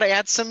that. You got to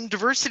add some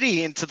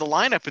diversity into the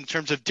lineup in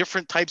terms of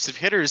different types of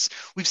hitters.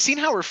 We've seen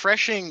how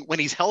refreshing when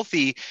he's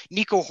healthy.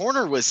 Nico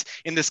Hoerner was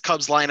in this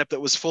Cubs lineup that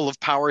was full of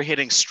power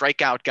hitting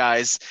strikeout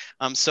guys.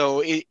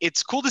 So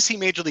it's cool to see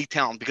Major League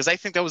talent, because I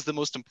think that was the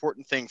most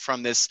important thing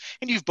from this.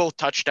 And you've both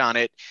touched on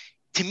it.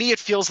 To me, it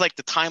feels like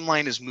the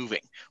timeline is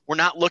moving. We're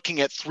not looking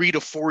at 3 to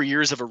 4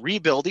 years of a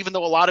rebuild, even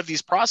though a lot of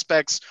these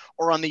prospects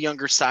are on the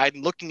younger side,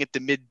 and looking at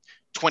the mid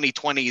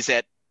 2020s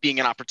at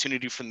being an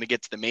opportunity for them to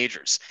get to the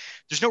majors.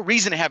 There's no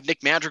reason to have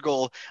Nick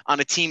Madrigal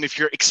on a team if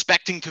you're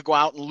expecting to go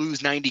out and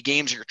lose 90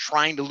 games, or you're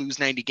trying to lose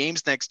 90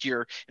 games next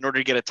year in order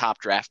to get a top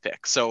draft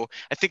pick. So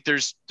I think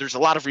there's a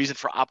lot of reason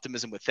for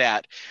optimism with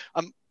that.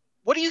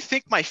 What do you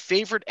think my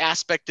favorite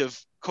aspect of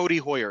Cody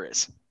Hoyer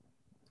is?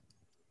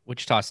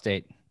 Wichita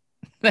State.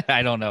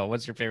 I don't know.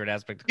 What's your favorite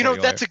aspect?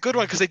 That's a good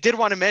one, because I did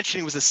want to mention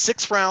he was a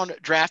 6th-round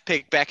draft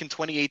pick back in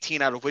 2018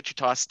 out of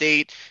Wichita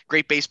State.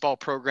 Great baseball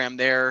program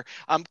there.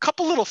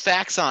 Couple little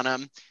facts on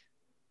him.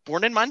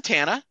 Born in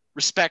Montana.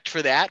 Respect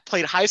for that.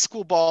 Played high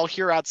school ball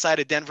here outside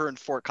of Denver and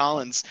Fort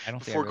Collins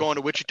before going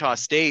to Wichita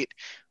State.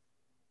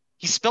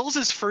 He spells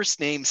his first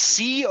name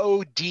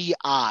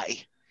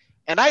C-O-D-I.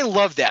 And I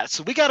love that.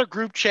 So we got a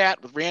group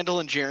chat with Randall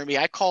and Jeremy.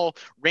 I call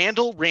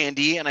Randall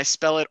Randy, and I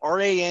spell it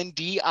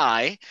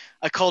R-A-N-D-I.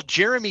 I call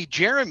Jeremy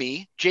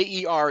Jeremy,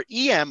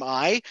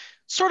 J-E-R-E-M-I.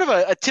 Sort of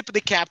a tip of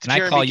the cap to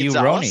Jeremy Gonzalez. I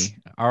call you Roni,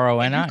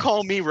 R-O-N-I. You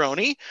call me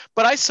Roni.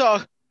 But I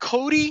saw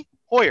Cody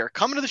Hoyer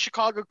coming to the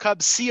Chicago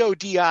Cubs,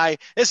 C-O-D-I.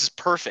 This is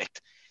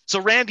perfect. So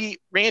Randy,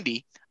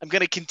 I'm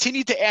going to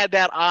continue to add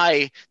that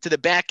I to the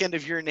back end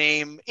of your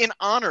name in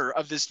honor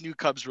of this new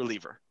Cubs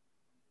reliever.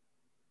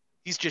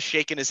 He's just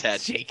shaking his head.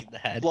 Shaking the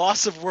head.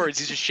 Loss of words.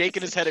 He's just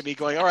shaking his head at me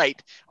going, all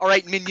right,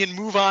 minion,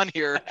 move on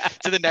here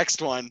to the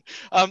next one.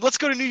 Let's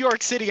go to New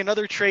York City,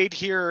 another trade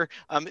here.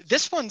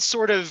 This one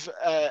sort of,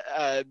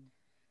 I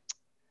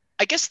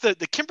guess the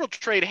Kimbrel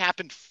trade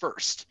happened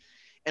first.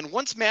 And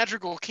once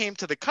Madrigal came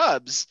to the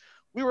Cubs,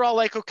 we were all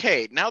like,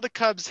 okay, now the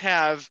Cubs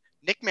have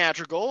Nick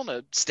Madrigal,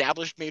 an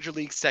established major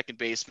league second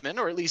baseman,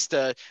 or at least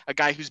a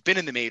guy who's been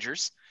in the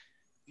majors.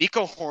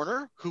 Nico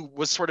Hoerner, who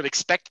was sort of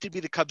expected to be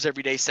the Cubs'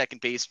 everyday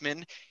second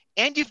baseman,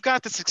 and you've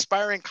got this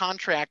expiring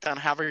contract on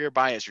Javier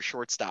Baez, your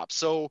shortstop.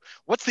 So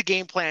what's the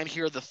game plan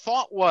here? The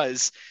thought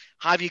was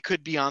Javi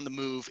could be on the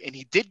move, and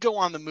he did go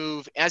on the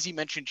move. As you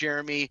mentioned,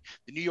 Jeremy,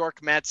 the New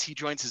York Mets, he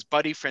joins his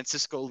buddy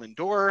Francisco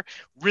Lindor.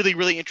 Really,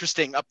 really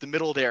interesting up the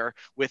middle there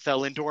with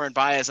Lindor and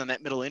Baez on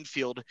that middle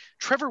infield.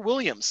 Trevor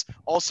Williams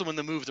also in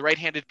the move, the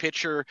right-handed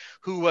pitcher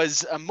who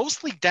was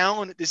mostly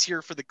down this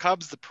year for the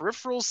Cubs. The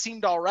peripherals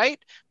seemed all right.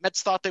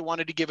 Mets thought they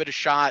wanted to give it a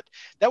shot.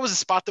 That was a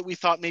spot that we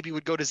thought maybe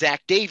would go to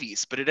Zach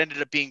Davies, but it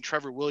ended up being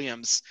Trevor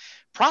Williams.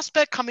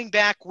 Prospect coming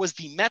back was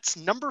the Mets'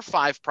 number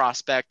 5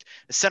 prospect,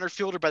 a center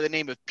fielder by the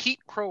name of Pete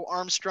Crow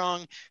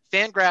Armstrong.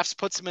 Fangraphs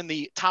puts him in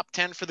the top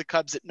 10 for the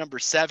Cubs at number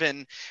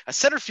 7.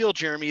 Center field,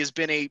 Jeremy, has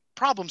been a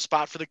problem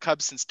spot for the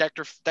Cubs since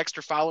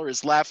Dexter Fowler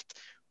has left.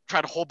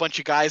 Tried a whole bunch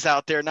of guys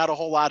out there. Not a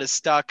whole lot is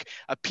stuck.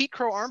 Pete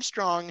Crow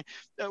Armstrong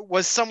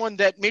was someone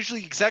that Major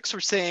League execs were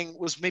saying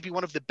was maybe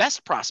one of the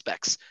best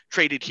prospects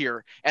traded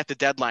here at the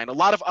deadline. A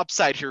lot of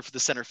upside here for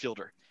the center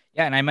fielder.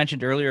 Yeah, and I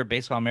mentioned earlier,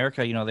 Baseball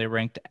America, they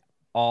ranked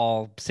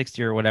all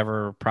 60 or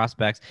whatever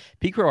prospects.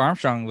 Pete Crow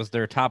Armstrong was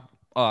their top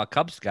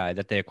Cubs guy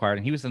that they acquired,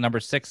 and he was the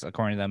number 6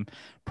 according to them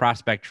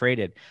prospect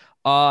traded.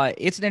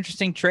 It's an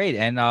interesting trade,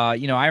 and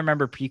I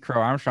remember Pete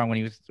Crow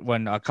Armstrong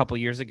when a couple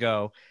years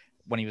ago,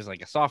 when he was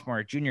like a sophomore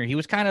or junior, he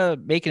was kind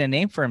of making a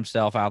name for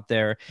himself out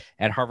there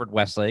at Harvard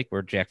Westlake,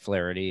 where Jack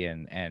Flaherty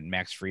and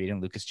Max Fried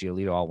and Lucas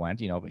Giolito all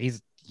went.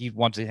 He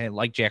wants to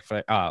like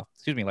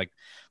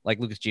like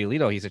Lucas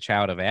Giolito. He's a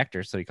child of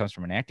actors, so he comes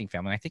from an acting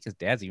family. I think his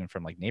dad's even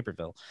from like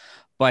Naperville,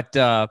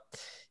 but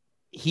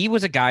he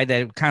was a guy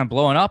that kind of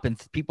blowing up, and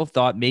people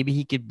thought maybe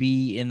he could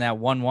be in that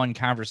 1-1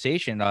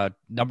 conversation,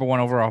 number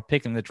 1 overall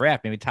pick in the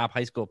draft, maybe top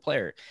high school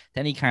player.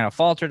 Then he kind of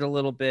faltered a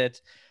little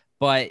bit,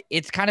 but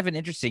it's kind of an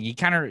interesting. He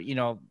kind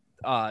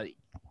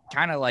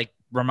of like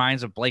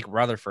reminds of Blake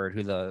Rutherford,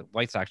 who the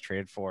White Sox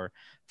traded for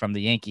from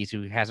the Yankees,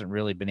 who hasn't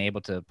really been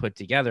able to put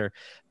together.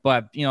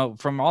 But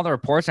from all the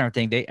reports and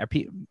everything,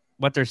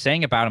 what they're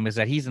saying about him is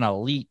that he's an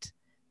elite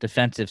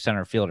defensive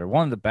center fielder,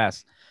 one of the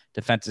best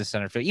defensive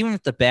center field. Even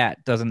if the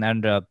bat doesn't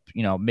end up,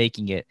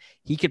 making it,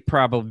 he could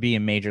probably be a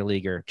major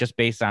leaguer just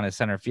based on his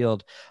center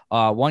field.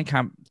 One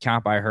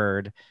comp I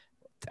heard,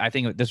 I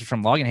think this was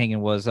from Loganhagen,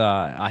 was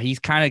he's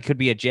kind of could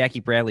be a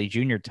Jackie Bradley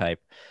Jr. type,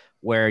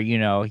 where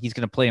he's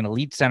going to play an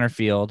elite center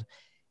field.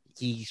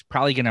 he's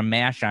probably going to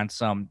mash on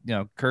some,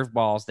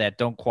 curveballs that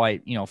don't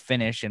quite,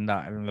 finish in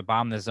the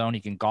bottom of the zone.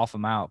 He can golf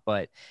them out,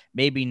 but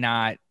maybe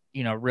not,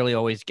 really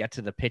always get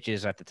to the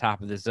pitches at the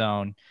top of the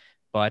zone.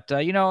 But,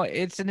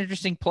 it's an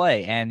interesting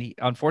play. And he,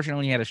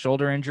 unfortunately, he had a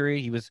shoulder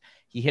injury.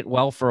 He hit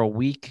well for a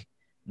week,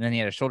 and then he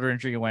had a shoulder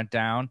injury and went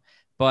down.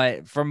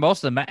 But for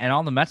most of the and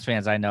all the Mets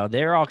fans I know,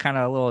 they're all kind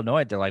of a little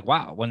annoyed. They're like,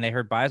 wow, when they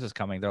heard Baez was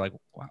coming, they're like,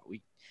 wow, we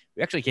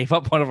actually gave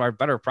up one of our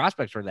better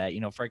prospects for that,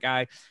 for a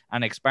guy on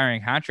an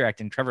expiring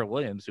contract, and Trevor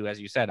Williams, who, as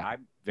you said,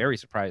 I'm very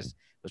surprised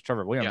was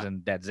Trevor Williams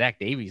and that Zach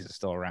Davies is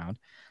still around.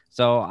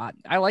 So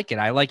I like it.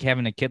 I like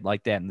having a kid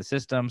like that in the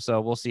system.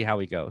 So we'll see how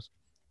he goes.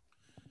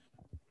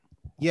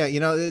 Yeah,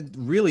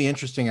 really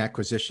interesting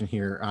acquisition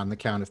here on the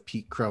count of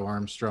Pete Crow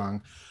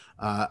Armstrong.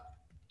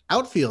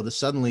 Outfield is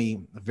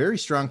suddenly a very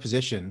strong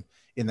position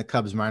in the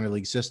Cubs minor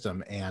league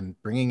system, and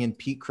bringing in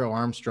Pete Crow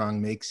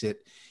Armstrong makes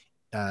it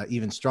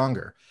even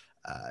stronger.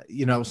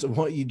 So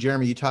what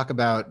Jeremy, you talk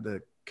about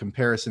the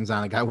comparisons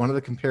on a guy. One of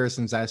the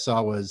comparisons I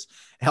saw was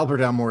Albert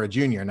Almora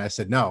Jr. And I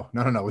said, no,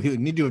 we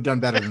need to have done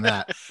better than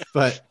that.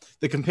 But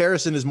the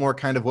comparison is more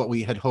kind of what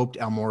we had hoped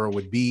Almora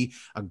would be: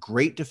 a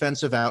great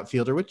defensive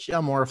outfielder, which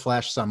Almora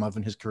flashed some of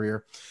in his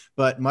career,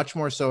 but much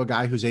more so a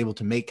guy who's able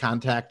to make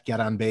contact,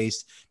 get on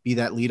base, be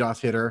that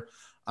leadoff hitter,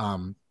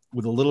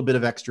 with a little bit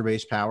of extra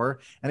base power.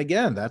 And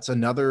again, that's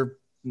another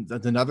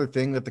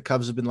thing that the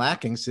Cubs have been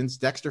lacking since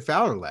Dexter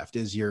Fowler left,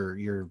 is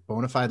your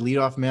bona fide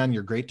leadoff man,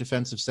 your great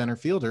defensive center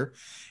fielder.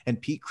 And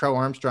Pete Crow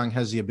Armstrong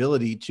has the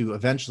ability to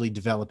eventually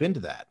develop into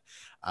that.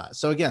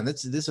 So again,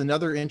 this is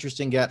another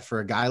interesting get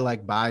for a guy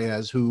like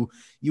Baez, who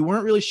you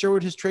weren't really sure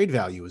what his trade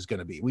value is going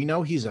to be. We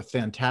know he's a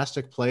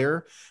fantastic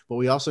player, but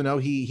we also know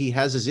he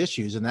has his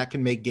issues, and that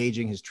can make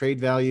gauging his trade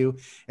value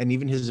and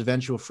even his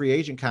eventual free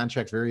agent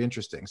contract very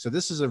interesting. So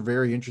this is a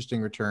very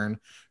interesting return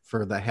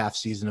for the half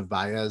season of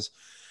Baez.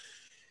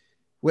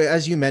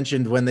 As you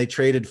mentioned, when they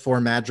traded for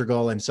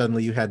Madrigal and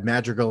suddenly you had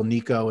Madrigal,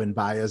 Nico, and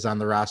Baez on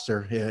the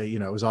roster, it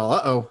was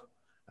all,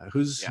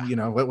 who's,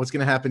 what's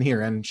going to happen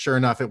here? And sure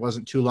enough, it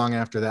wasn't too long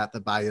after that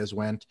Baez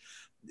went.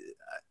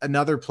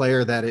 Another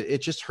player that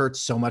it just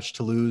hurts so much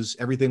to lose.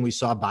 Everything we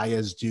saw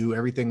Baez do,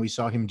 everything we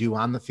saw him do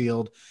on the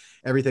field,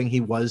 everything he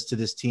was to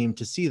this team,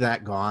 to see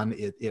that gone,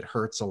 it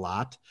hurts a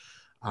lot.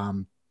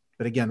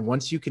 But again,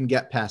 once you can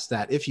get past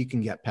that, if you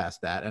can get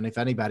past that, and if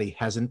anybody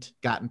hasn't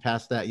gotten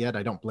past that yet,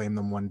 I don't blame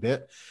them one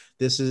bit.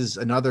 This is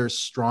another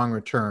strong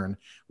return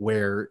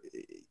where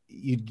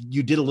you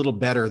did a little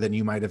better than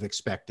you might have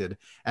expected,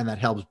 and that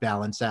helps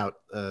balance out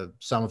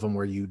some of them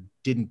where you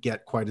didn't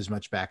get quite as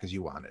much back as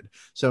you wanted.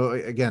 So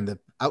again, the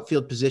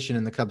outfield position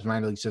in the Cubs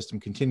minor league system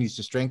continues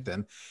to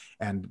strengthen,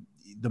 and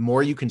the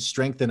more you can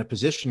strengthen a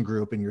position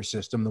group in your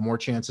system, the more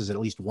chances that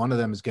at least one of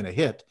them is going to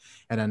hit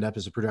and end up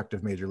as a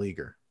productive major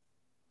leaguer.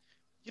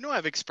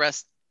 I've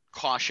expressed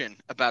caution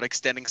about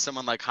extending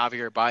someone like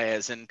Javier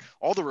Baez, and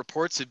all the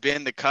reports have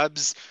been the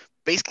Cubs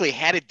basically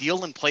had a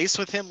deal in place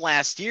with him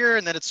last year,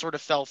 and then it sort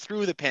of fell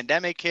through. The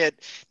pandemic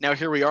hit. Now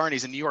here we are, and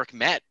he's a New York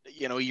Met,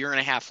 a year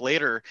and a half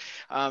later.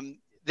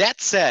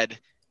 That said,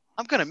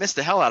 I'm going to miss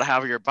the hell out of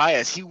Javier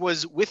Baez. He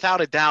was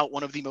without a doubt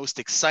one of the most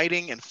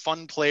exciting and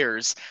fun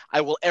players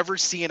I will ever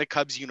see in a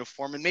Cubs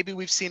uniform. And maybe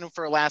we've seen him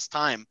for a last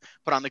time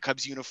put on the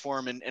Cubs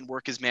uniform and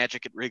work his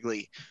magic at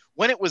Wrigley.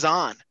 When it was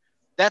on,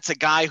 that's a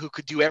guy who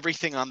could do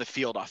everything on the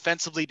field,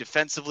 offensively,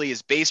 defensively,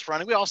 his base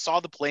running. We all saw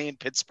the play in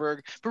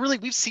Pittsburgh, but really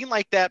we've seen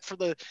like that for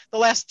the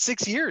last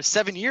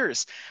 7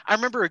 years. I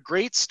remember a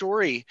great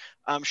story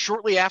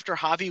shortly after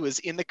Javi was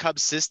in the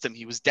Cubs system.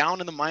 He was down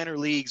in the minor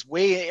leagues,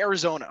 way in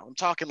Arizona. I'm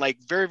talking like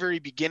very, very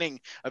beginning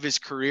of his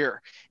career.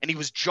 And he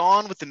was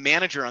jawing with the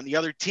manager on the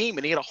other team,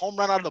 and he had a home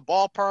run out of the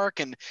ballpark,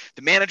 and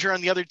the manager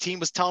on the other team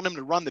was telling him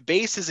to run the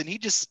bases, and he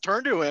just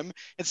turned to him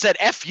and said,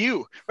 F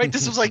you, right?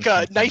 This was like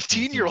a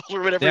 19-year-old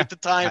or whatever at the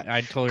time,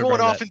 I totally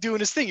going off and doing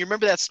his thing. You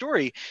remember that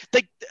story?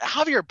 Like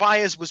Javier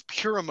Baez was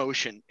pure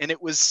emotion, and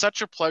it was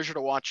such a pleasure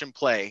to watch him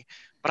play.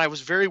 But I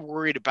was very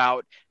worried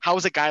about how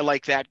is a guy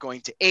like that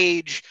going to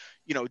age?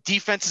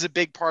 Defense is a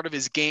big part of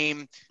his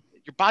game.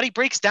 Your body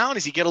breaks down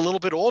as you get a little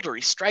bit older.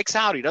 He strikes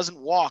out. He doesn't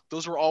walk.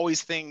 Those were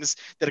always things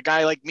that a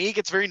guy like me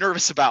gets very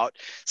nervous about.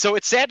 So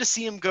it's sad to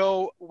see him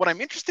go. What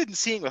I'm interested in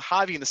seeing with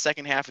Javi in the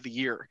second half of the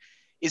year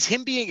is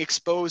him being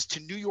exposed to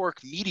New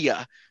York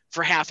media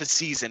for half a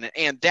season,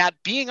 and that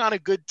being on a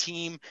good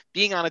team,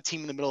 being on a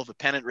team in the middle of a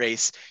pennant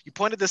race. You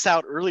pointed this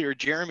out earlier,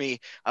 Jeremy.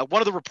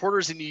 One of the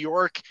reporters in New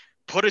York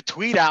put a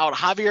tweet out,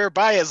 Javier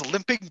Baez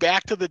limping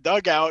back to the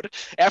dugout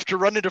after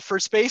running to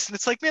first base. And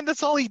it's like, man,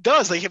 that's all he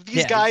does. Like, have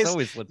these guys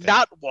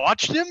not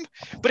watched him?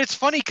 But it's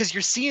funny because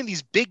you're seeing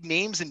these big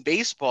names in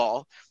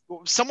baseball.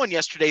 Someone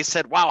yesterday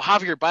said, wow,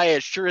 Javier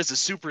Baez sure is a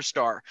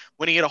superstar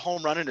when he hit a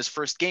home run in his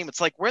first game.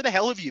 It's like, where the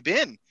hell have you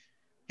been?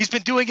 He's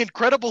been doing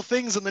incredible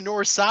things on the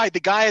north side. The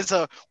guy is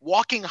a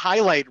walking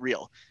highlight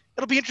reel.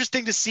 It'll be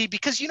interesting to see,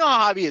 because you know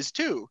how Javi is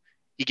too.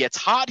 He gets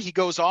hot, he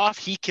goes off,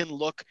 he can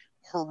look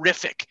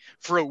horrific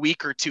for a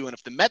week or two. And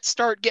if the Mets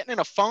start getting in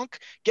a funk,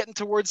 getting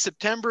towards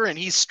September, and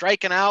he's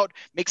striking out,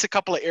 makes a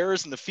couple of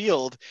errors in the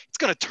field, it's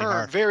going to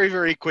turn very,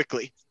 very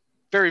quickly.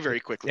 very, very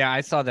quickly. Yeah,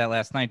 I saw that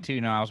last night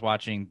too. I was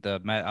watching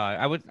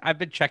I've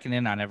been checking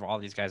in on all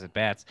these guys at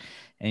bats,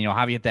 and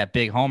Javi hit that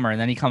big homer, and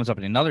then he comes up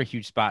in another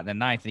huge spot in the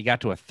ninth, and he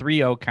got to a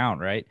 3-0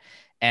 count, right?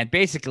 And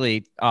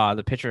basically,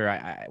 the pitcher,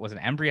 I was an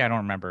Embry, I don't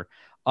remember,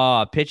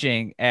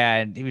 pitching,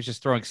 and he was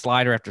just throwing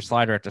slider after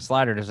slider after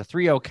slider. There's a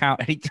 3-0 count,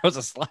 and he throws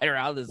a slider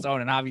out of the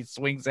zone, and Javi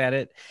swings at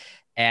it.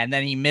 And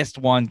then he missed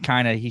one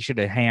he should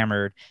have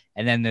hammered.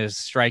 And then there's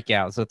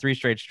strikeout. So 3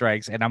 straight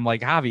strikes. And I'm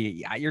like,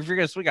 Javi, if you're going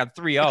to swing on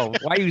 3-0,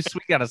 why are you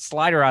swinging on a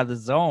slider out of the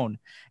zone?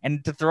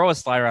 And to throw a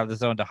slider out of the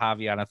zone to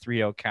Javi on a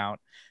 3-0 count.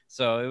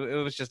 So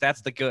it was just,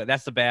 that's the good,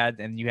 that's the bad.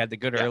 And you had the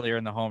good earlier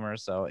in the homer.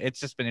 So it's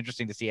just been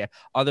interesting to see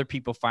other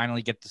people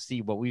finally get to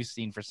see what we've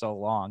seen for so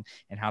long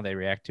and how they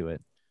react to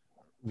it.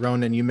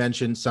 Ronan, you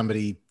mentioned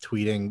somebody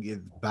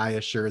tweeting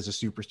Baez sure is a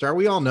superstar.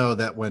 We all know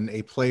that when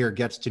a player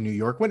gets to New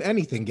York, when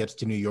anything gets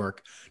to New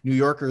York, New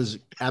Yorkers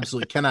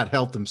absolutely cannot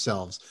help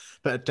themselves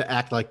but to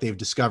act like they've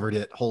discovered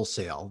it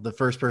wholesale, the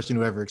first person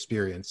who ever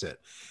experienced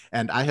it.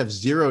 And I have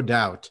zero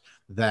doubt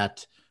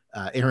that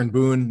Aaron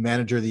Boone,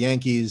 manager of the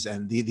Yankees,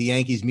 and the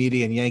Yankees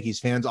media and Yankees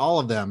fans, all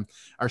of them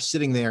are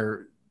sitting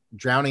there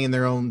drowning in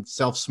their own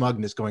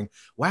self-smugness going,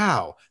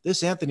 wow,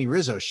 this Anthony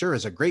Rizzo sure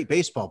is a great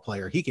baseball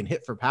player. He can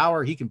hit for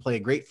power. He can play a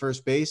great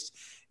first base.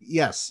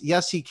 Yes,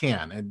 he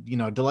can.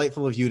 And,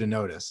 delightful of you to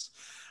notice.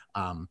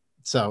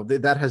 So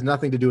that has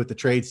nothing to do with the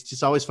trades. It's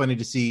just always funny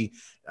to see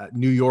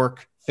New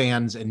York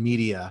fans and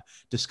media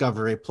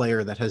discover a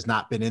player that has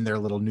not been in their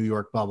little New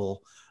York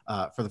bubble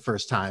for the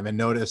first time and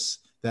notice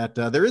that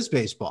there is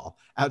baseball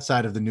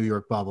outside of the New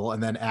York bubble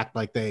and then act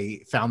like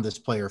they found this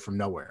player from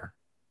nowhere.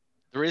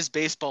 There is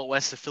baseball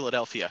west of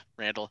Philadelphia,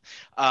 Randall.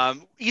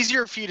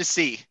 Easier for you to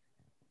see.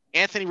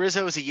 Anthony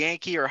Rizzo is a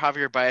Yankee or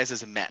Javier Baez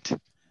is a Met?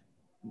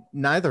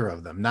 Neither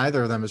of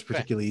them is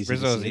particularly easy.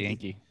 Rizzo is a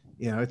Yankee.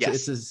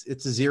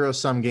 It's a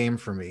zero-sum game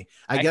for me.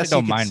 I guess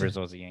don't mind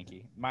Rizzo as a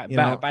Yankee.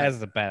 Baez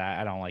is a bet.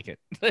 I don't like it.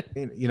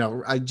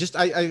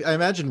 I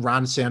imagine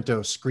Ron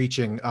Santo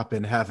screeching up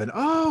in heaven,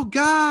 "Oh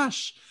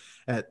gosh!"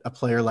 at a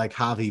player like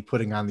Javi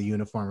putting on the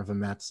uniform of the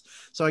Mets.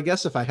 So I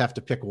guess if I have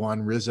to pick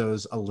one,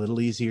 Rizzo's a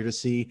little easier to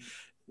see.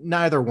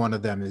 Neither one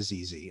of them is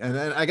easy. And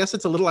I guess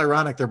it's a little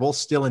ironic. They're both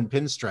still in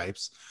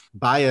pinstripes.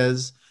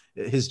 Baez,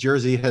 his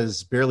jersey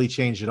has barely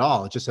changed at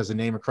all. It just has a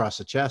name across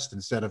the chest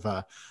instead of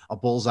a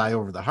bullseye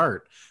over the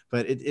heart.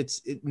 But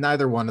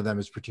neither one of them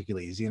is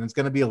particularly easy. And it's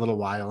going to be a little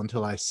while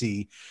until I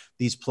see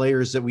these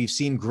players that we've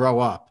seen grow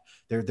up.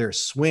 Their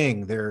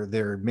swing,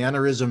 their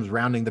mannerisms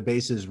rounding the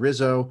bases.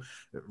 Rizzo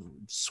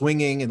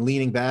swinging and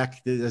leaning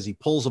back as he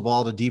pulls a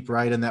ball to deep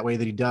right in that way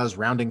that he does,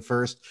 rounding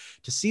first.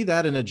 To see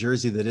that in a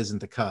jersey that isn't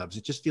the Cubs,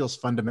 it just feels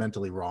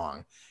fundamentally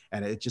wrong.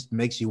 And it just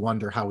makes you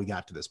wonder how we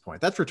got to this point.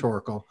 That's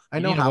rhetorical. I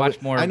know how.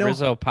 Watch more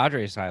Rizzo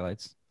Padres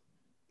highlights.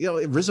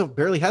 Rizzo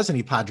barely has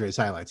any Padres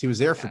highlights. He was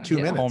there for 2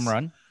 minutes. Home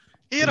run.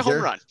 He hit a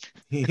home run.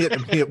 He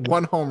hit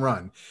one home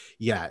run.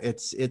 Yeah,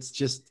 it's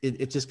just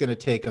going to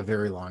take a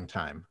very long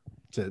time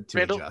to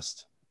Randall,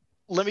 adjust.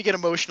 Let me get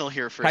emotional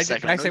here for a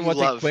second. Can I say one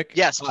thing quick?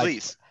 Yes,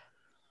 please.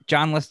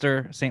 John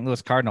Lister, St.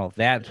 Louis Cardinal.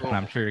 That's what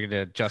I'm sure you're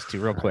going to adjust to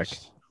real quick.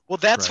 Well,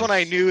 that's when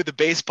I knew the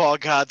baseball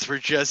gods were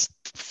just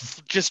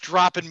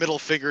dropping middle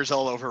fingers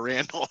all over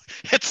Randall.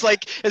 It's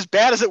like, as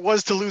bad as it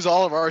was to lose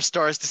all of our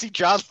stars, to see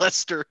John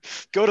Lester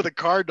go to the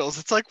Cardinals,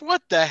 it's like,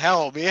 what the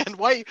hell, man?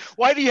 Why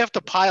do you have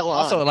to pile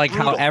on? Also, like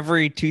how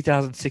every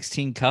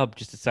 2016 Cub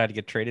just decided to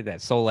get traded.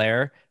 That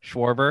Soler,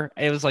 Schwarber.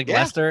 It was like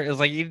Lester. It was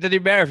like, it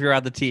didn't matter if you're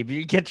on the team.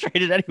 You get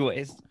traded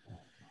anyways.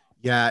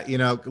 Yeah,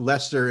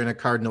 Lester in a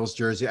Cardinals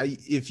jersey.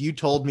 If you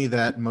told me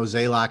that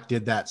Mozeliak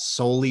did that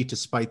solely to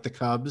spite the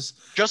Cubs,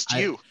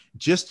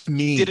 just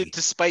me, did it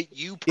to spite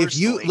you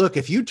personally.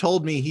 If you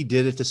told me he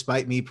did it to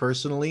spite me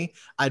personally,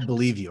 I'd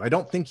believe you. I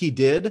don't think he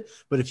did,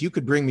 but if you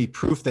could bring me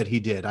proof that he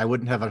did, I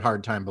wouldn't have a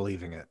hard time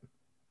believing it.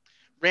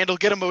 Randall,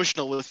 get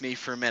emotional with me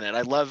for a minute.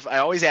 I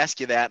always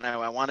ask you that, and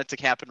I want it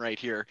to happen right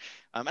here.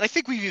 And I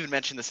think we've even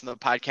mentioned this in the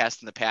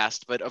podcast in the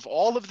past, but of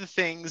all of the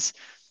things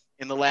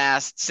in the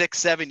last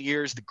 6-7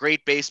 years, the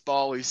great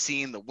baseball we've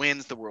seen, the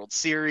wins, the World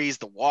Series,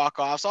 the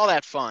walk-offs, all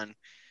that fun,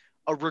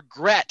 a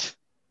regret,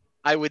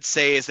 I would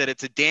say, is that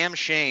it's a damn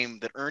shame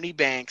that Ernie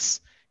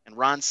Banks and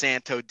Ron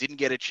Santo didn't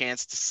get a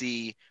chance to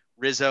see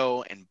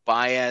Rizzo and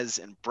Baez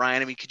and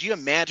Brian. I mean, could you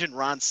imagine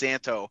Ron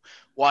Santo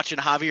watching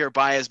Javier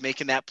Baez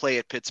making that play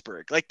at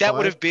Pittsburgh? Like, that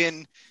would have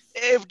been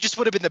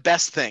the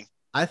best thing.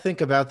 I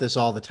think about this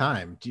all the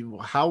time.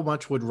 How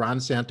much would Ron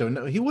Santo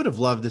know? He would have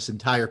loved this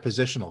entire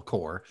positional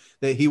core,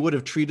 that he would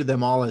have treated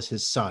them all as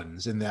his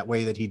sons in that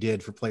way that he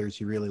did for players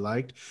he really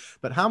liked.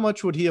 But how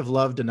much would he have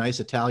loved a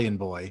nice Italian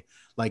boy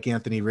like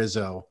Anthony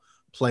Rizzo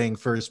playing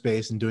first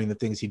base and doing the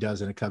things he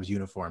does in a Cubs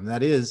uniform?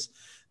 That is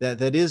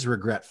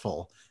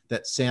regretful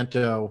that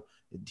Santo,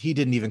 he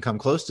didn't even come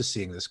close to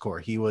seeing this core.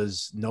 He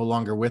was no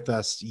longer with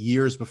us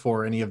years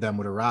before any of them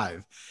would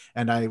arrive.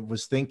 And I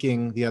was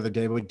thinking the other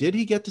day, but did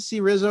he get to see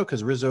Rizzo?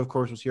 Because Rizzo, of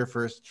course, was here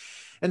first.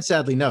 And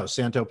sadly, no,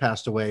 Santo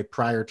passed away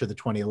prior to the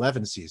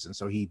 2011 season.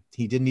 So he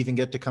didn't even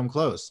get to come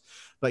close.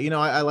 But,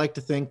 I like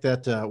to think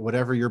that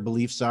whatever your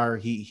beliefs are,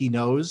 he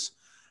knows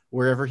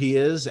wherever he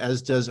is,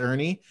 as does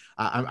Ernie.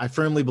 I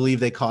firmly believe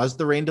they caused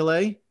the rain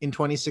delay in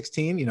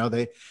 2016.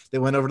 They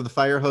went over to the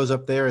fire hose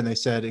up there and they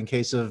said, in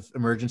case of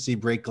emergency,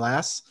 break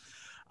glass.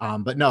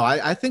 But no,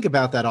 I think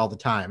about that all the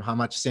time, how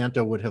much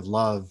Santo would have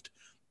loved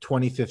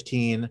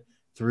 2015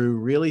 through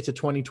really to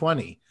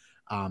 2020.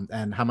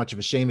 And how much of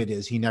a shame it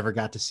is he never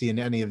got to see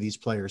any of these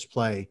players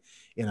play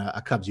in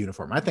a Cubs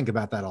uniform. I think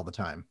about that all the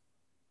time.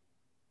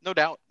 No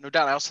doubt.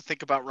 I also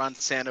think about Ron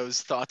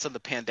Santo's thoughts on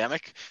the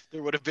pandemic.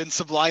 There would have been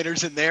some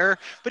liners in there,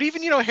 but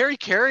even, Harry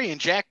Carey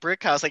and Jack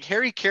Brickhouse, like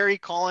Harry Carey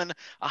calling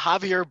a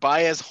Javier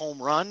Baez home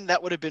run,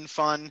 that would have been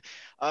fun.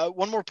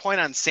 One more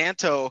point on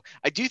Santo.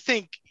 I do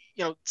think,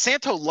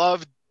 Santo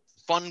loved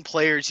fun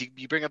players.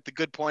 You bring up the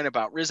good point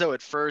about Rizzo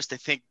at first. I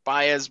think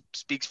Baez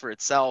speaks for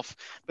itself,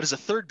 but as a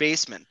third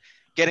baseman,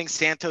 getting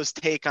Santos'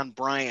 take on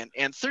Bryant.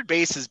 And third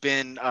base has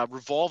been a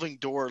revolving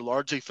door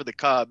largely for the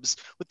Cubs,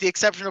 with the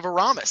exception of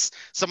Aramis,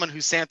 someone who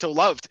Santo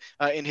loved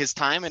in his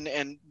time,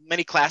 and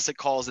many classic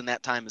calls in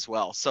that time as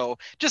well. So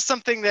just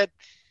something that,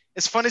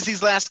 as fun as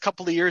these last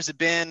couple of years have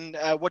been,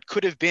 what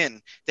could have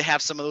been to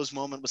have some of those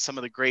moments with some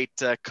of the great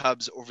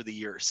Cubs over the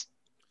years.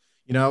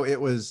 It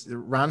was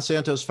Ron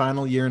Santos'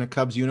 final year in a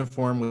Cubs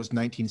uniform was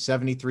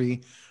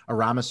 1973.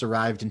 Aramis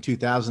arrived in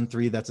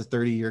 2003. That's a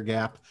 30-year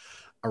gap.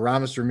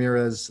 Aramis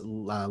Ramirez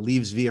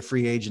leaves via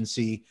free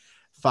agency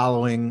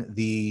following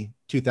the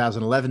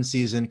 2011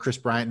 season. Chris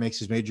Bryant makes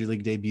his major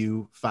league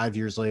debut 5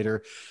 years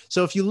later.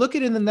 So if you look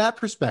at it in that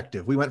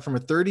perspective, we went from a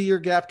 30-year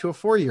gap to a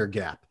 4-year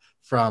gap,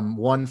 from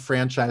one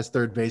franchise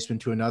third baseman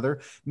to another.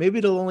 Maybe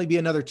it'll only be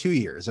another 2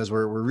 years, as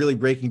we're really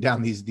breaking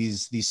down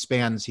these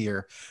spans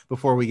here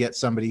before we get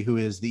somebody who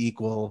is the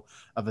equal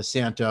of a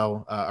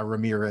Santo, a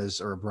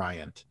Ramirez, or a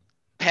Bryant.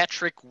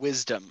 Patrick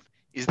Wisdom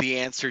is the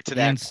answer to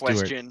that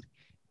question.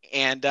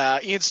 And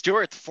Ian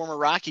Stewart, the former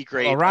Rocky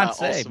great. Well, Ron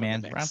Cey,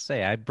 man. Ron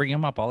Cey. I bring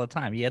him up all the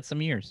time. He had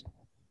some years.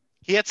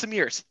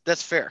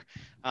 That's fair.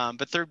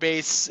 But third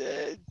base,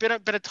 been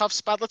a tough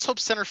spot. Let's hope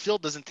center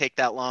field doesn't take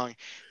that long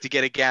to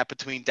get a gap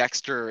between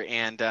Dexter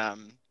and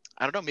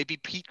I don't know, maybe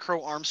Pete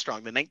Crow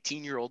Armstrong. The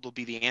 19-year-old will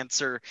be the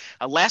answer.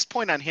 Last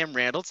point on him,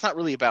 Randall. It's not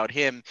really about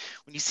him.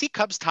 When you see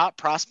Cubs top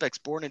prospects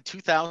born in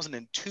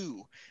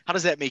 2002, how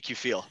does that make you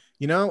feel?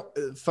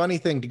 Funny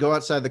thing, to go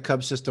outside the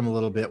Cubs system a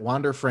little bit,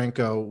 Wander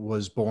Franco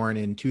was born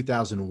in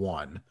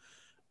 2001.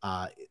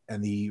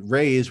 And the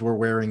Rays were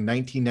wearing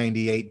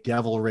 1998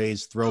 Devil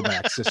Rays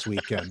throwbacks this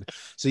weekend.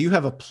 So you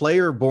have a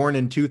player born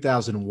in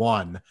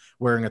 2001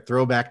 wearing a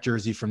throwback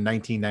jersey from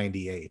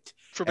 1998.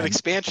 From an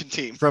expansion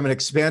team. From an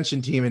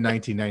expansion team in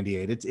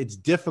 1998. It's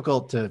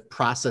difficult to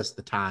process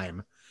the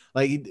time.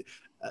 Like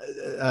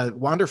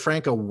Wander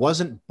Franco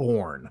wasn't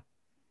born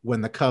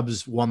when the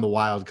Cubs won the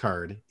wild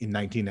card in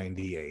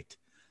 1998.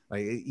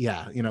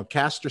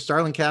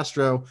 Starlin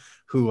Castro,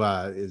 who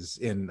is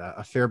in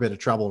a fair bit of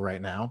trouble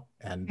right now,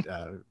 and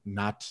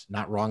not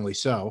wrongly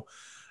so.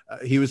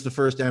 He was the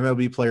first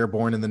MLB player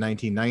born in the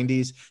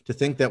 1990s. To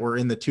think that we're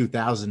in the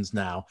 2000s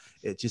now,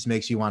 it just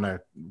makes you want to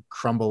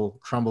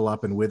crumble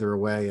up and wither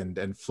away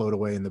and float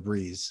away in the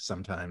breeze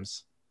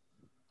sometimes.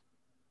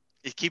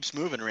 It keeps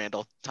moving,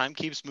 Randall. Time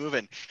keeps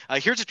moving.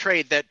 Here's a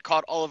trade that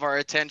caught all of our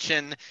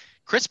attention.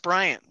 Chris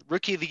Bryant,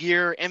 Rookie of the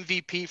Year,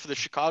 MVP for the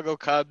Chicago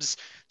Cubs,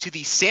 to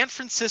the San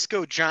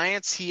Francisco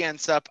Giants. He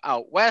ends up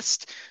out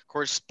west. Of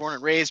course, born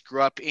and raised,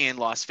 grew up in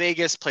Las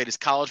Vegas, played his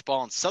college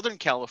ball in Southern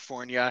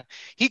California.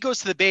 He goes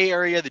to the Bay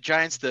Area. The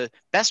Giants, the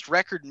best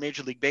record in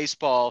Major League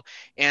Baseball.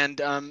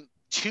 And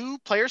two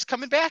players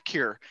coming back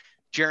here.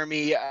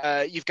 Jeremy,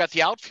 you've got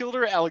the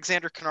outfielder,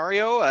 Alexander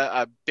Canario,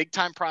 a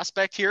big-time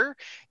prospect here.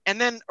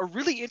 And then a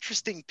really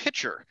interesting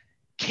pitcher,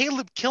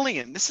 Caleb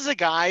Killian. This is a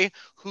guy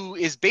who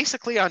is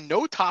basically on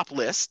no top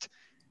list.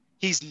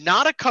 He's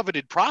not a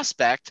coveted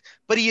prospect,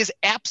 but he is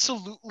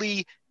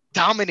absolutely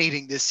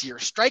dominating this year,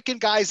 striking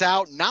guys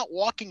out, not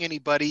walking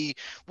anybody.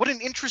 What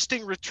an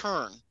interesting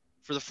return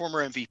for the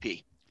former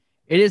MVP.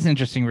 It is an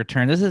interesting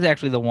return. This is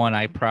actually the one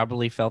I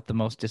probably felt the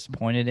most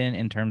disappointed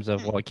in terms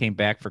of what came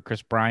back for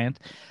Chris Bryant.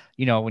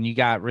 When you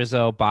got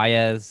Rizzo,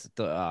 Baez,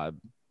 the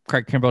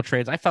Craig Kimbrell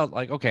trades, I felt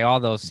like, okay, all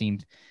those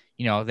seemed,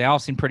 they all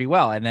seemed pretty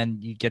well. And then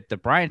you get the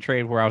Bryant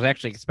trade where I was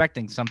actually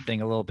expecting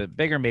something a little bit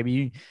bigger.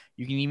 Maybe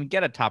you can even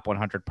get a top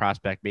 100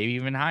 prospect, maybe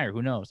even higher.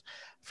 Who knows,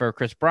 for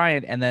Chris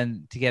Bryant. And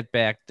then to get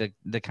back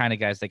the kind of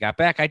guys they got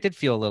back, I did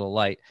feel a little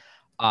light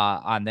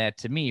on that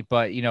to me.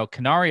 But,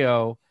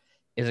 Canario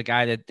is a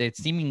guy that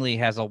seemingly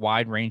has a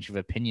wide range of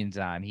opinions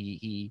on.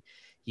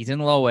 He's in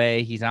low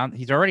A. He's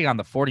already on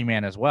the 40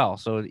 man as well.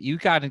 So you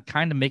got to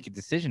kind of make a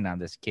decision on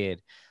this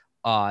kid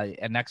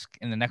in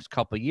the next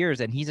couple of years.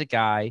 And he's a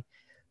guy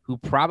who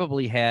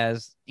probably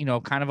has,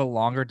 kind of a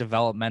longer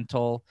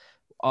developmental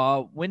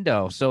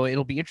window. So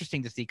it'll be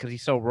interesting to see, because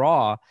he's so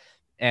raw,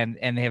 and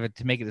they have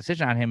to make a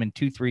decision on him in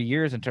 2-3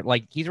 years. And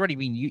he's already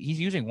he's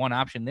using one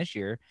option this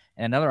year,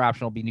 and another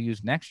option will be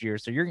used next year.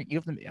 So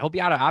he'll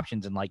be out of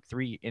options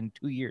in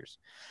 2 years.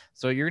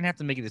 So you're gonna have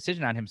to make a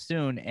decision on him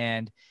soon.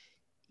 And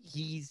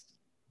he's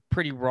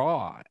pretty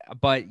raw,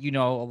 but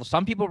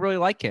some people really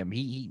like him.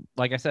 He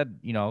like I said,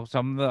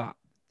 some of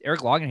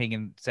Eric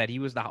Longenhagen said he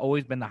was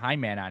always been the high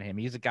man on him.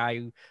 He's a guy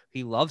who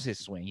he loves his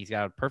swing. He's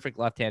got a perfect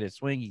left-handed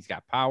swing. He's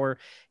got power.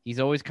 He's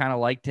always kind of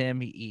liked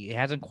him. He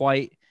hasn't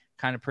quite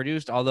kind of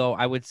produced, although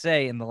I would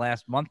say in the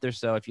last month or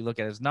so, if you look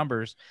at his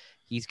numbers,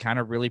 he's kind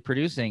of really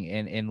producing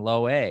in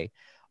low A.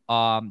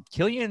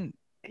 Killian,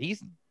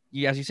 as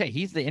you say,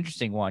 he's the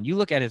interesting one. You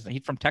look at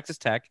he's from Texas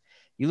Tech.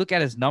 You look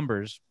at his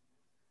numbers,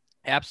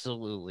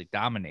 absolutely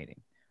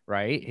dominating,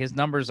 right? His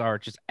numbers are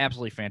just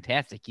absolutely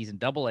fantastic. He's in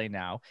Double A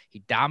now.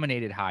 He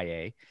dominated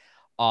high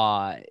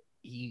A.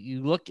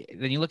 You look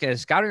at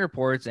his scouting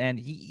reports, and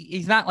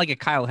he's not like a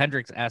Kyle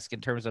Hendricks-esque in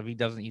terms of he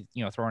doesn't,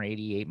 throwing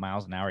 88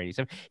 miles an hour,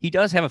 87. He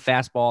does have a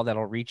fastball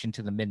that'll reach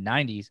into the mid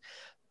 90s,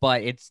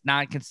 but it's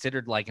not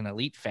considered like an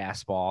elite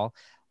fastball.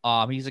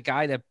 He's a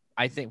guy that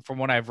I think from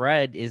what I've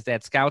read is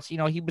that scouts, he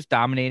was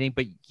dominating,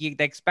 but they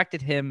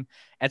expected him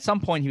at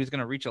some point, he was going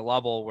to reach a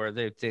level where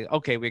they say,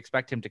 okay, we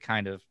expect him to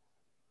kind of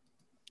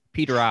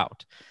peter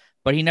out,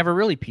 but he never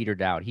really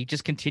petered out. He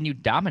just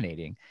continued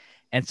dominating.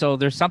 And so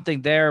there's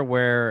something there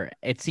where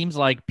it seems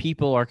like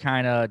people are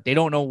they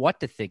don't know what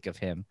to think of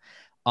him.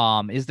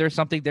 Is there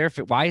something there?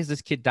 Why is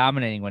this kid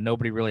dominating when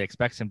nobody really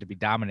expects him to be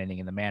dominating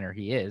in the manner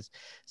he is?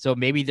 So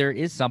maybe there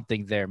is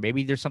something there.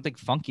 Maybe there's something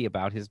funky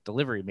about his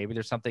delivery. Maybe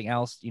there's something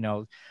else,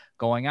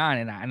 going on.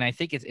 And I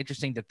think it's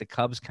interesting that the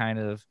Cubs kind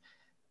of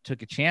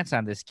took a chance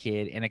on this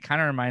kid. And it kind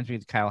of reminds me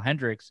of Kyle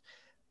Hendricks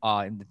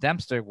in the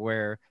Dempster,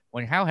 where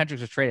when Kyle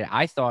Hendricks was traded,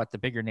 I thought the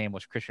bigger name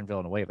was Christian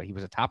Villanueva. He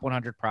was a top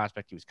 100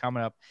 prospect. He was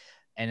coming up.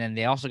 And then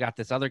they also got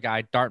this other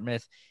guy,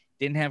 Dartmouth,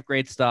 didn't have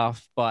great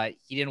stuff, but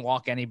he didn't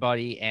walk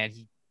anybody, and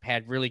he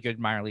had really good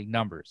minor league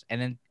numbers. And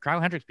then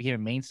Kyle Hendricks became a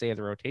mainstay of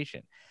the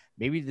rotation.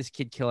 Maybe this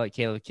kid,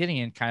 Caleb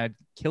Killian, kind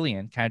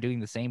of doing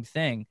the same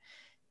thing.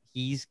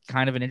 He's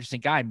kind of an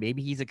interesting guy.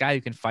 Maybe he's a guy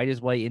who can fight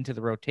his way into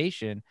the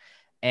rotation.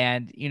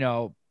 And,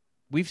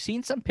 we've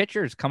seen some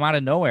pitchers come out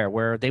of nowhere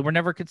where they were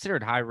never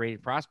considered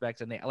high-rated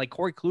prospects, and they like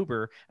Corey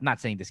Kluber. I'm not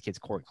saying this kid's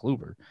Corey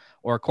Kluber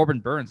or Corbin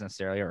Burns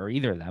necessarily, or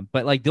either of them,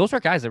 but like those are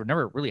guys that were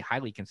never really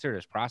highly considered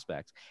as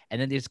prospects,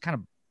 and then they just kind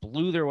of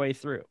blew their way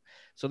through.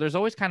 So there's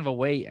always kind of a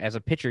way as a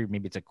pitcher,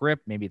 maybe it's a grip,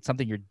 maybe it's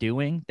something you're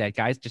doing that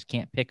guys just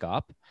can't pick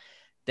up,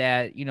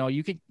 that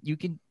you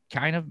can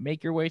kind of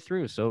make your way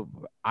through. So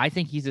I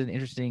think he's an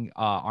interesting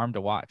arm to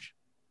watch.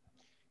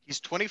 He's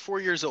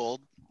 24 years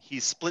old.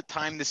 He's split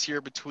time this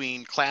year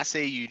between Class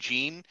A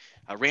Eugene,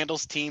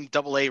 Randall's team,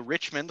 Double A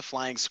Richmond, the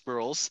Flying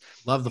Squirrels.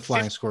 Love the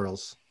Flying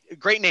Squirrels.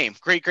 Great name,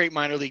 great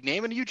minor league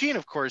name. And Eugene,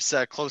 of course,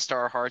 close to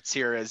our hearts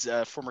here as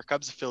a former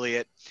Cubs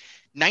affiliate.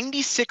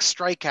 96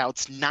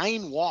 strikeouts,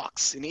 9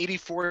 walks in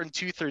 84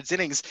 2/3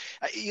 innings.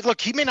 Look,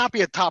 he may not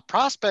be a top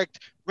prospect.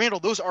 Randall,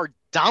 those are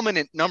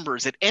dominant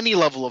numbers at any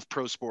level of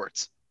pro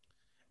sports.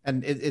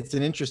 And it's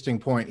an interesting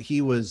point. He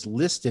was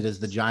listed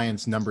as the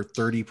Giants' number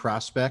 30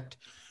 prospect,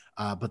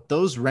 but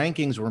those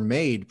rankings were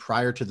made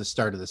prior to the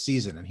start of the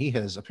season, and he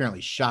has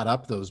apparently shot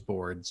up those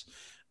boards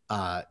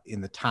in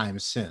the time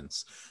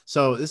since.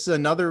 So this is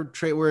another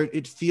trait where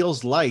it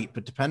feels light,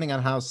 but depending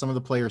on how some of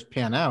the players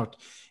pan out,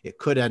 it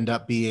could end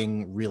up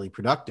being really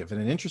productive. And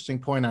an interesting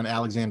point on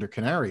Alexander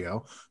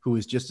Canario, who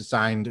was just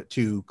assigned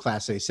to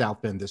Class A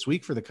South Bend this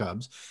week for the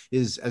Cubs,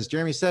 is, as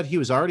Jeremy said, he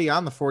was already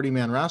on the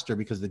 40-man roster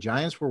because the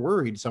Giants were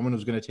worried someone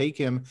was going to take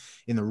him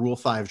in the Rule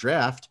 5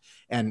 draft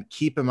and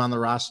keep him on the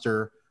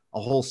roster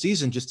a whole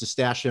season just to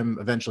stash him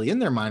eventually in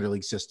their minor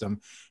league system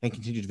and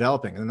continue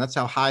developing. And that's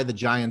how high the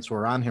Giants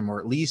were on him,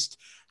 or at least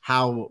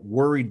how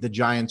worried the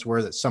Giants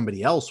were that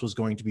somebody else was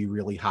going to be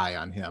really high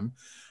on him.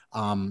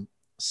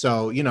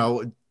 So,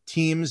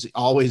 teams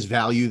always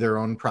value their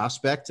own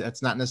prospect.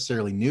 That's not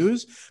necessarily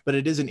news, but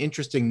it is an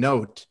interesting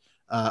note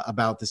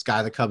about this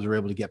guy the Cubs were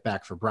able to get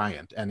back for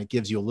Bryant. And it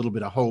gives you a little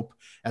bit of hope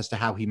as to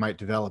how he might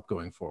develop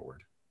going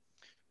forward.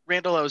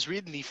 Randall, I was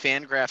reading the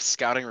Fangraphs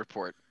scouting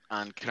report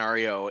on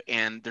Canario,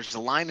 and there's a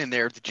line in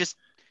there that just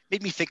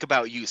made me think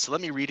about you. So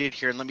let me read it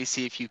here and let me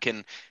see if you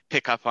can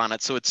pick up on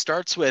it. So it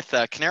starts with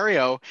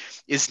Canario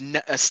is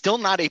still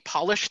not a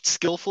polished,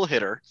 skillful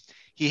hitter.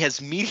 He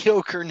has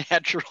mediocre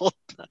natural,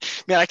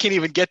 man, I can't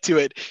even get to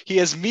it. He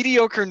has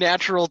mediocre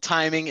natural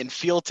timing and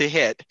feel to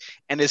hit,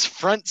 and his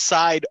front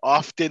side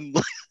often,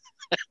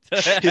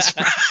 I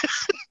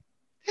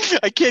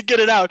can't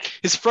get it out.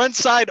 His front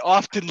side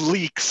often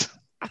leaks.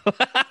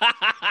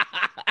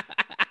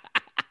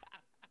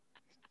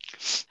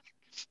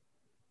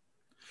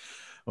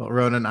 Well,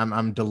 Ronan,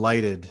 I'm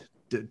delighted,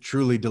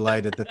 truly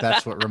delighted that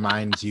that's what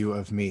reminds you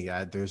of me.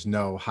 There's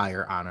no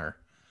higher honor.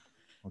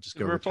 I'll just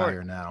go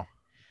retire now.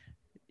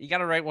 You got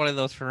to write one of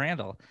those for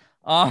Randall,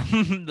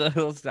 the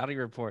little scouting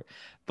report.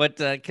 But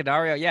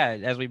Canario, yeah,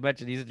 as we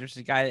mentioned, he's an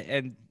interesting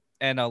guy.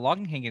 And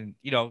Longenhagen,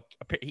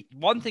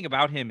 one thing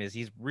about him is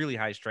he's really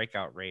high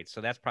strikeout rates. So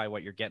that's probably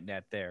what you're getting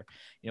at there,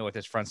 with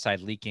his front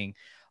side leaking.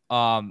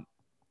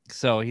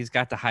 So he's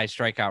got the high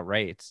strikeout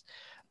rates.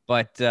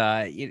 But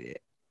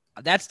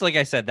that's, like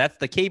I said, that's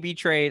the KB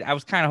trade. I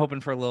was kind of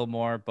hoping for a little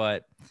more,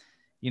 but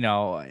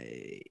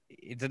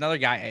it's another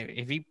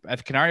guy.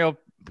 If Canario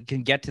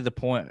can get to the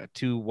point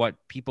to what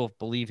people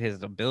believe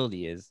his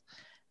ability is,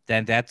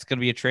 then that's going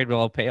to be a trade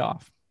will pay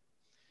off.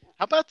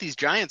 How about these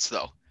Giants,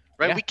 though?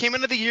 Right? Yeah. We came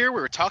into the year,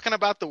 we were talking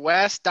about the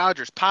West,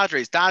 Dodgers,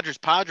 Padres.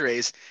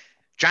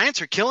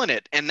 Giants are killing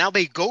it, and now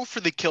they go for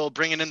the kill,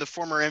 bringing in the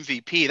former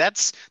MVP.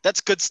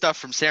 That's good stuff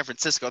from San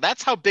Francisco.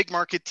 That's how big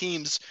market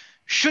teams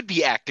should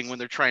be acting when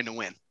they're trying to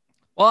win.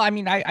 Well, I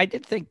mean, I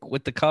did think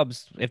with the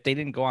Cubs, if they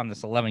didn't go on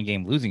this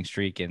 11-game losing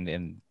streak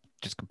and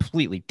just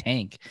completely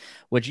tank,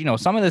 which, you know,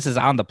 some of this is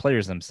on the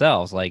players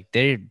themselves. Like,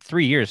 they're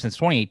 3 years since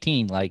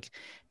 2018, like,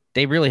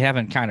 they really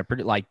haven't kind of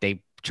like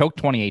they choked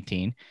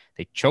 2018,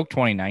 they choked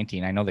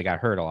 2019. I know they got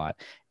hurt a lot.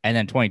 And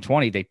then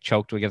 2020, they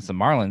choked against the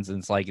Marlins. And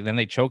it's like, then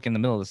they choke in the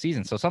middle of the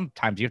season. So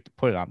sometimes you have to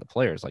put it on the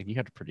players. Like, you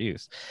have to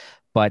produce.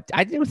 But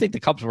I didn't think the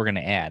Cubs were going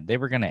to add. They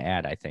were going to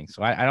add, I think.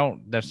 So I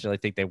don't necessarily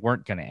think they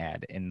weren't going to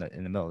add in the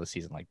middle of the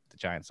season like the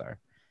Giants are.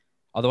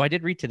 Although I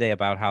did read today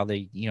about how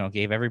they, you know,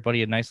 gave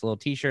everybody a nice little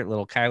T-shirt.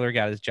 Little Kyler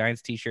got his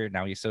Giants T-shirt.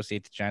 Now he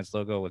associates the Giants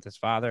logo with his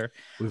father.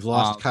 We've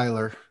lost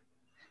Kyler.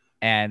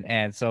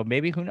 And so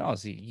maybe, who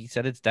knows? He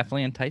said it's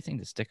definitely enticing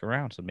to stick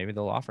around. So maybe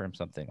they'll offer him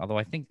something. Although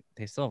I think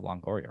they still have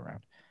Longoria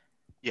around.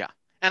 Yeah.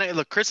 And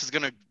look, Chris is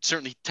going to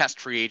certainly test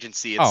free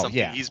agency. It's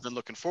something he's been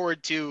looking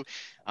forward to.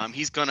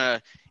 He's going to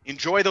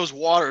enjoy those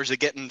waters of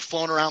getting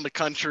flown around the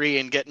country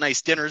and get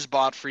nice dinners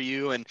bought for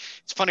you. And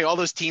it's funny, all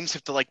those teams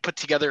have to like put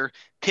together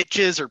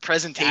pitches or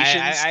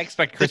presentations. I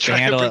expect Chris to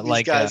handle it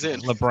like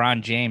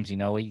LeBron James, you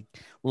know, a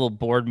little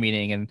board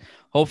meeting. And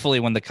hopefully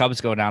when the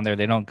Cubs go down there,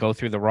 they don't go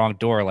through the wrong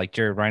door like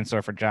Jared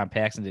Reinsdorf or John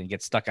Paxson didn't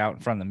get stuck out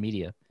in front of the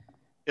media.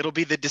 It'll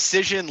be the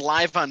decision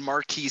live on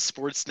Marquee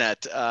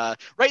Sportsnet,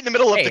 right in the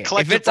middle of the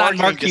collective. If it's on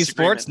Marquee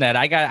Sportsnet,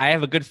 I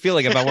have a good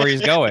feeling about where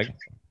he's going.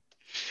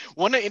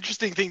 One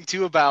interesting thing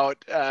too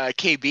about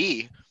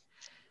KB,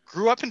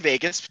 grew up in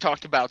Vegas. We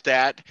talked about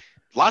that.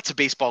 Lots of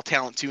baseball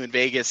talent too in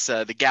Vegas.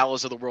 The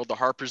Gallos of the world, the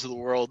Harpers of the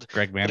world.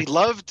 Greg Maddux. He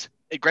loved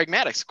Greg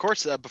Maddux, of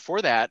course.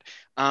 Before that,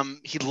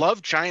 he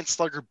loved Giant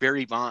slugger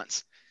Barry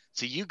Bonds.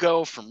 So you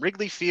go from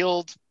Wrigley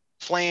Field,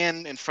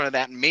 playing in front of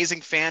that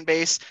amazing fan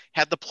base,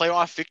 had the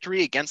playoff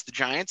victory against the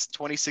Giants in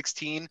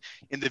 2016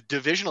 in the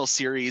divisional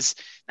series.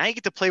 Now you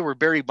get to play where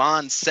Barry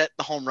Bonds set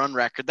the home run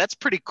record. That's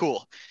pretty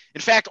cool.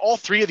 In fact, all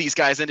three of these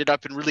guys ended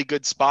up in really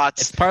good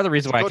spots. It's part of the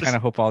reason why I kind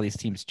of hope all these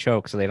teams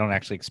choke so they don't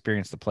actually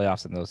experience the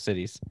playoffs in those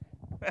cities.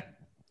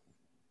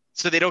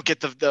 So they don't get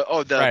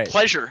the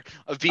pleasure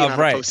of being on a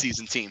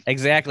postseason team.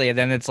 Exactly. And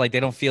then it's like they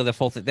don't feel the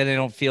full thing. Then they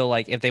don't feel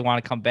like if they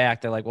want to come back,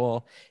 they're like,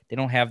 well, they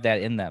don't have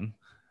that in them.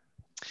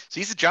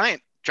 So he's a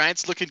Giant.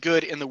 Giants looking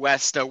good in the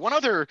West. One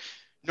other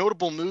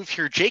notable move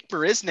here, Jake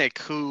Marisnick,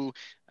 who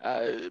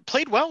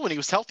played well when he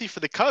was healthy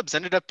for the Cubs,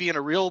 ended up being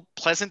a real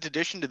pleasant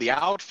addition to the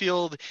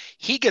outfield.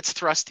 He gets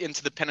thrust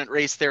into the pennant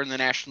race there in the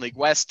National League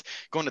West,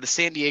 going to the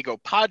San Diego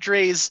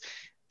Padres.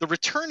 The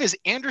return is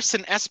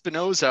Anderson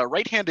Espinoza,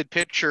 right-handed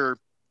pitcher.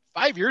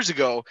 5 years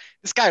ago,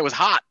 this guy was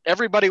hot.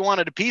 Everybody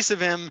wanted a piece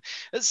of him.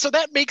 So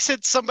that makes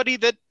it somebody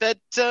that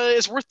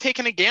is worth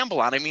taking a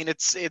gamble on. I mean,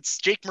 it's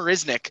Jake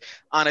Marisnick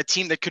on a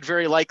team that could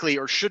very likely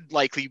or should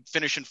likely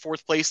finish in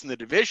fourth place in the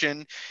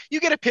division. You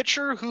get a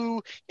pitcher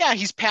who,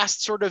 he's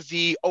past sort of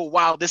the, oh,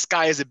 wow, this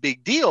guy is a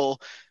big deal,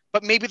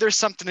 but maybe there's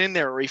something in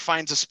there where he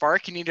finds a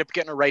spark and you end up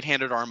getting a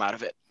right-handed arm out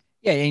of it.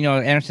 Yeah, you know,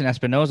 Anderson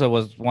Espinoza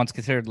was once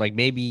considered like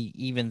maybe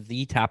even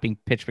the top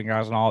pitching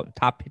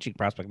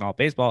prospect in all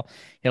baseball.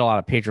 He had a lot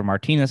of Pedro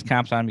Martinez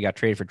comps on him. He got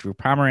traded for Drew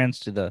Pomeranz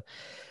to the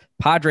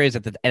Padres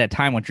at a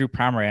time when Drew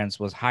Pomeranz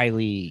was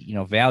highly, you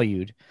know,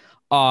 valued.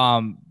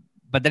 But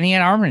then he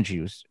had arm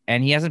injuries,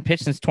 and he hasn't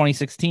pitched since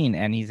 2016,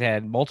 and he's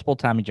had multiple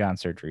Tommy John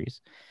surgeries.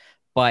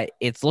 But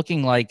it's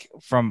looking like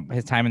from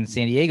his time in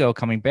San Diego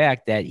coming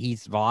back that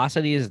his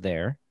velocity is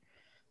there.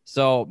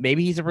 So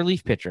maybe he's a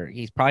relief pitcher.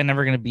 He's probably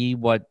never going to be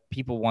what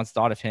people once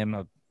thought of him,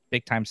 a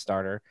big-time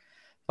starter.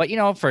 But, you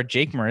know, for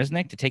Jake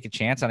Marisnick to take a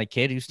chance on a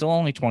kid who's still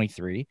only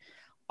 23,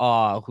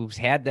 who's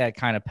had that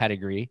kind of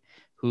pedigree,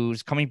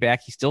 who's coming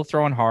back, he's still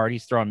throwing hard.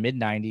 He's throwing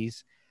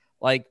mid-90s.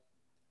 Like,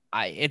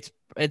 it's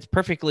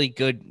perfectly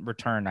good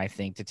return, I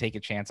think, to take a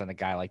chance on a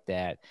guy like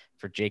that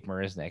for Jake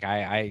Marisnick.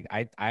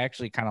 I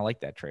actually kind of like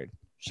that trade.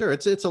 Sure,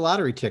 it's a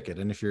lottery ticket,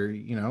 and if you're,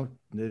 you know,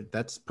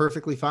 that's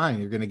perfectly fine.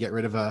 You're going to get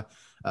rid of a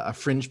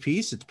fringe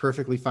piece. It's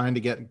perfectly fine to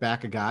get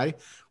back a guy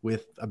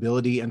with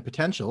ability and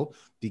potential,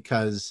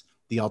 because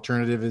the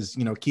alternative is,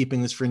 you know,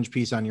 keeping this fringe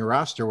piece on your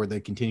roster where they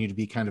continue to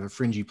be kind of a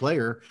fringy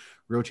player,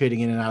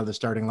 rotating in and out of the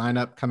starting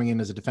lineup, coming in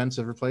as a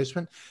defensive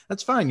replacement.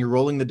 That's fine. You're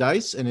rolling the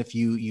dice, and if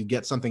you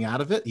get something out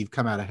of it, you've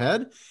come out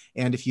ahead.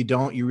 And if you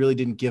don't, you really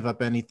didn't give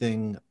up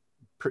anything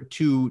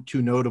too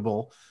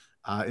notable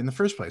in the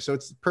first place. So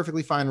it's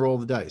perfectly fine. Roll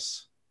the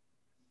dice.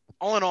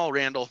 All in all,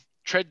 Randall,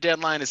 trade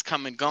deadline is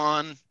come and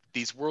gone.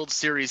 These World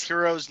Series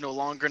heroes no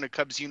longer in a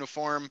Cubs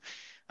uniform.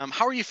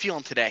 How are you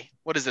feeling today?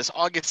 What is this,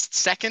 August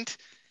 2nd?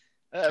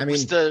 I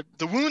mean, the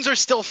wounds are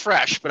still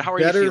fresh, but how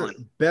are you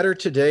feeling? Better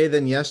today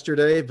than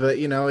yesterday, but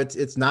you know,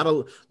 it's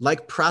not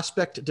like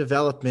prospect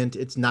development.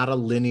 It's not a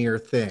linear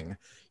thing.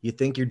 You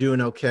think you're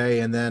doing okay,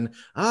 and then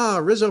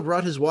Rizzo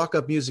brought his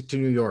walk-up music to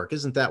New York.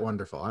 Isn't that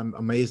wonderful? I'm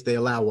amazed they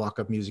allow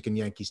walk-up music in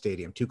Yankee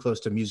Stadium. Too close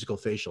to musical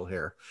facial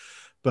hair.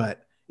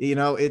 But there's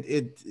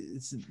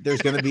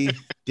going to be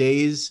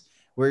days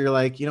where you're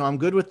like, I'm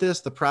good with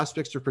this. The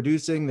prospects are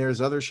producing. There's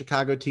other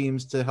Chicago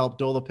teams to help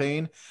dull the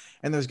pain,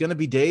 and there's going to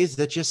be days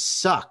that just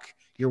suck.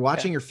 You're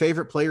watching your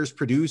favorite players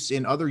produce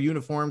in other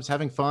uniforms,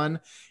 having fun.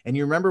 And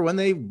you remember when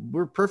they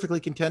were perfectly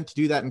content to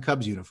do that in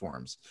Cubs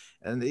uniforms.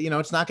 And,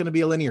 it's not going to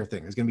be a linear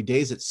thing. There's going to be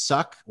days that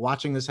suck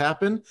watching this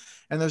happen.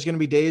 And there's going to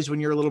be days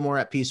when you're a little more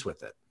at peace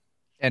with it.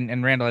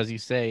 And Randall, as you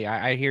say,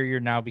 I hear you're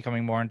now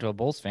becoming more into a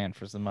Bulls fan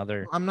for some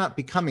other. I'm not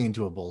becoming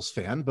into a Bulls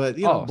fan, but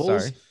Bulls.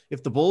 Sorry.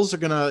 If the Bulls are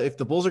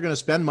gonna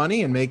spend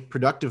money and make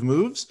productive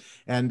moves,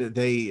 and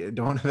they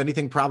don't have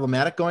anything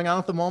problematic going on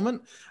at the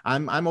moment,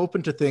 I'm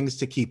open to things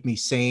to keep me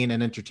sane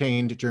and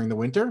entertained during the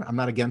winter. I'm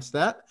not against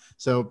that,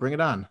 so bring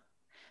it on.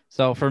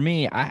 So for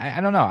me,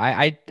 I don't know.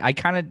 I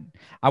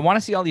want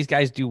to see all these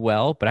guys do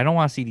well, but I don't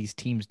want to see these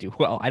teams do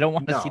well. I don't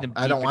want to see them.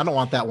 I don't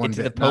want that one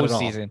into bit, the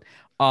postseason.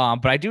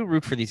 But I do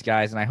root for these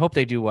guys, and I hope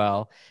they do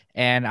well.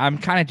 And I'm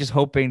kind of just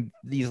hoping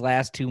these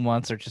last 2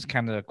 months are just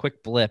kind of a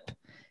quick blip.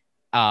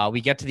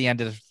 We get to the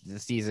end of the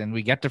season,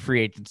 we get to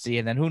free agency,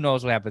 and then who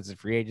knows what happens in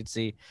free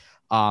agency.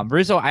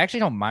 Rizzo, I actually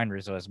don't mind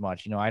Rizzo as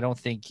much. I don't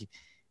think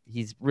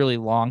he's really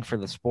long for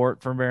the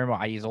sport for very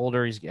much. He's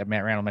older.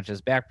 Matt Randall mentioned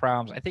his back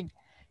problems. I think,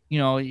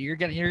 you're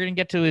gonna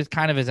get to his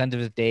end of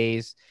his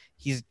days.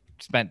 He's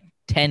spent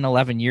 10,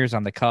 11 years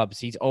on the Cubs.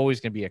 He's always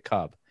gonna be a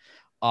Cub.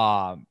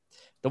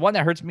 The one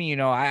that hurts me,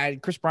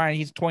 Chris Bryant,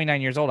 he's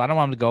 29 years old. I don't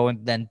want him to go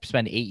and then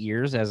spend 8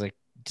 years as a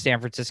San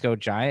Francisco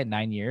Giant,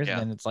 9 years. Yeah.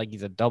 And then it's like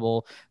he's a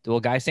dual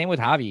guy. Same with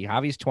Javi.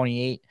 Javi's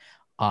 28.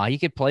 He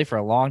could play for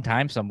a long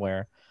time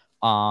somewhere.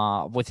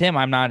 With him,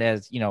 I'm not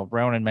as,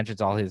 Ronan mentions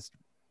all his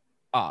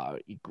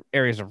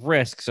areas of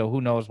risk. So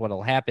who knows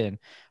what'll happen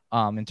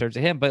in terms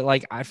of him.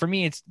 But for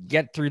me, it's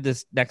get through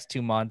this next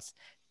 2 months,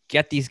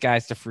 get these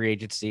guys to free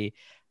agency.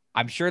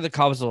 I'm sure the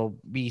Cubs will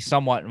be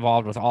somewhat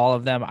involved with all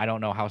of them. I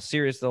don't know how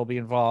serious they'll be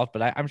involved,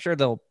 but I'm sure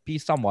they'll be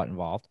somewhat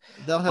involved.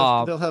 They'll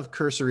have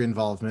cursory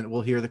involvement.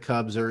 We'll hear the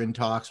Cubs are in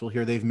talks. We'll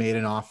hear they've made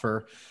an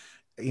offer.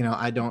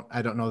 I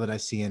don't know that I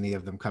see any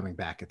of them coming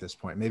back at this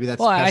point. Maybe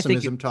that's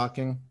pessimism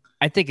talking.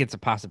 I think it's a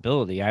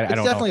possibility. I don't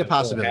know. It's definitely a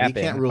possibility. You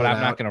can't rule it out.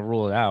 I'm not going to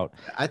rule it out.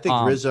 I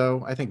think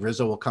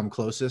Rizzo will come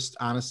closest.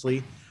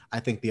 Honestly, I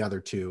think the other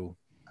two.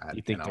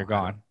 You think they're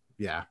gone?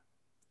 Yeah.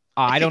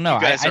 I don't know.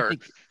 I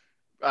think.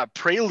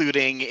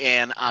 Preluding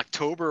an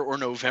October or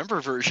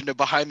November version of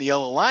Behind the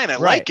Yellow Line. I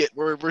like it.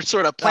 We're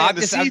sort of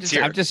planting the seeds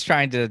here. I'm just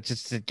trying to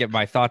get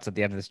my thoughts at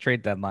the end of this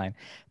trade deadline.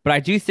 But I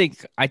do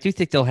think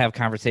they'll have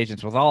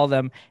conversations with all of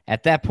them.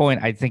 At that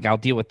point, I think I'll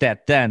deal with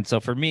that then. So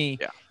for me,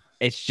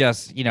 it's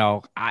just,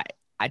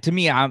 to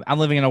me, I'm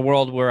living in a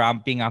world where I'm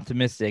being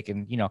optimistic,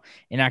 and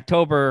in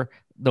October,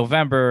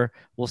 November,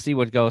 we'll see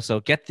what goes. So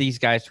get these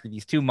guys for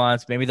these 2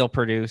 months. Maybe they'll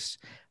produce.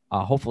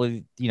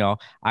 Hopefully,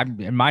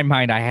 I'm in my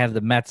mind, I have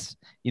the Mets,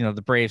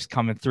 the Braves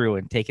coming through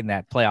and taking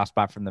that playoff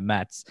spot from the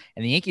Mets,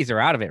 and the Yankees are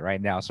out of it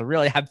right now. So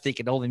really, I'm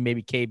thinking only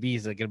maybe KB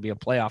is going to be a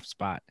playoff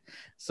spot.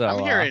 So I'm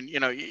hearing,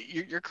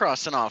 you're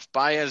crossing off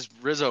Baez,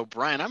 Rizzo,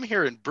 Bryant. I'm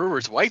hearing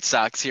Brewers, White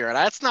Sox here, and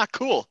that's not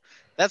cool.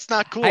 That's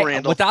not cool,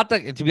 Randall.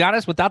 To be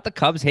honest, without the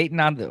Cubs hating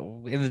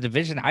in the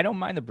division, I don't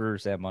mind the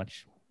Brewers that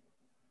much.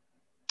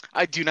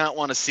 I do not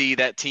want to see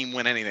that team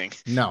win anything.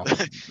 No.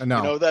 They're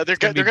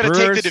going to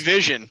take the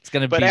division. It's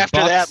going to but after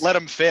Bucks, that, let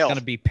them fail. It's going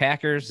to be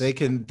Packers. They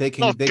can win.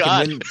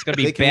 It's going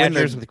to be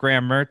Badgers with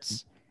Graham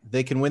Mertz.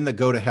 They can win the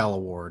Go to Hell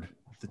award,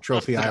 the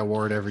Trophy Eye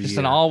award every year. Just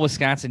an all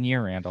Wisconsin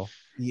year, Randall.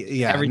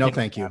 Yeah. No,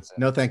 thank you.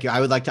 No, thank you. I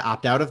would like to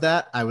opt out of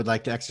that. I would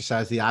like to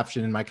exercise the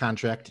option in my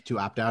contract to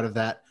opt out of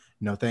that.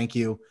 No, thank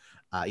you.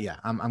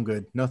 I'm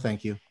good. No,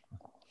 thank you.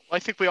 I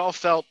think we all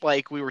felt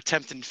like we were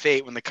tempting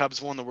fate when the Cubs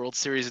won the World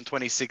Series in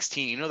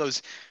 2016.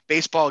 Those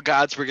baseball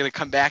gods were going to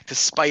come back to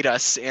spite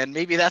us, and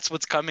maybe that's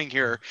what's coming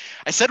here.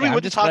 I said we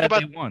wouldn't talk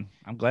about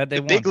I'm glad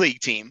they won. Big league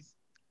team.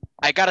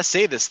 I got to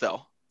say this,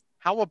 though.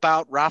 How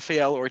about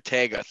Rafael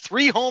Ortega?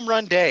 3 home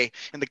run day,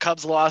 and the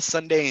Cubs lost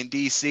Sunday in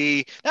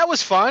D.C. That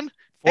was fun.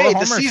 Hey,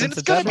 the season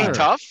is going to be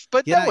tough,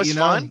 but that was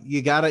fun.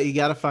 You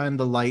gotta find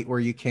the light where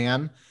you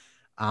can.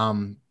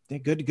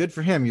 Good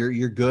for him.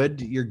 You're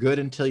good. You're good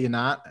until you're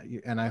not.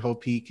 And I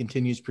hope he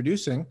continues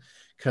producing,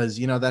 because,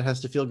 that has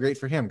to feel great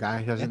for him.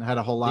 Guy hasn't had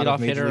a whole lot of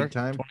major league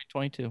time.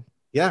 2022.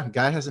 Yeah.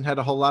 Guy hasn't had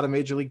a whole lot of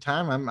major league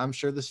time. I'm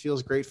sure this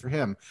feels great for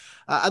him.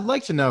 I'd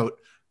like to note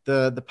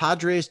the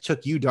Padres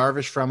took Yu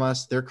Darvish from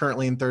us. They're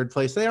currently in 3rd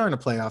place. They are in a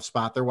playoff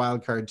spot. They're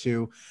wild card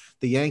too.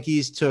 The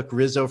Yankees took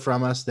Rizzo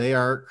from us. They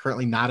are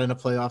currently not in a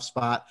playoff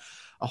spot.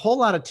 A whole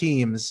lot of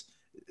teams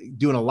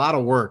doing a lot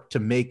of work to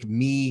make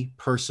me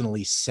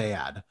personally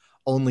sad,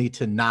 only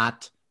to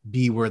not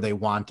be where they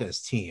want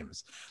as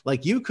teams.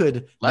 Like, you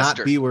could not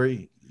be where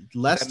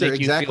Leicester,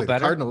 exactly.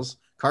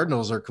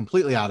 Cardinals are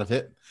completely out of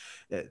it.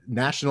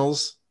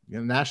 Nationals,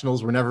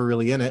 Nationals were never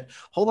really in it.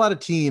 Whole lot of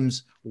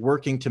teams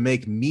working to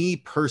make me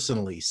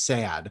personally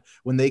sad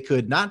when they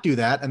could not do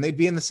that and they'd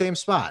be in the same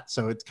spot.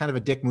 So it's kind of a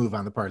dick move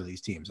on the part of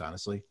these teams,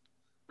 honestly.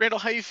 Randall,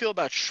 how you feel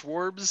about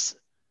Schwarbs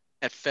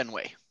at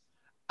Fenway?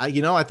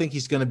 I think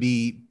he's going to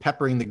be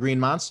peppering the Green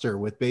Monster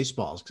with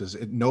baseballs because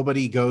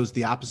nobody goes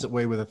the opposite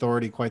way with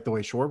authority quite the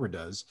way Schwarber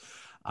does.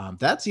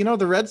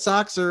 The Red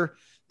Sox are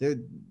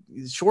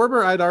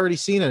Schwarber. I'd already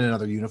seen in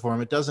another uniform.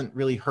 It doesn't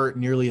really hurt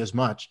nearly as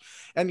much.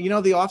 And, the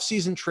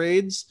offseason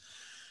trades,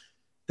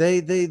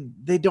 they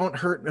don't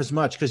hurt as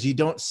much because you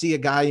don't see a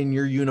guy in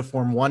your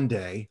uniform one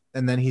day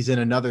and then he's in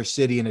another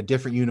city in a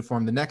different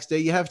uniform the next day.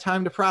 You have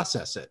time to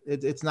process it.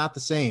 It's not the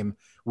same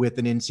with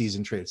an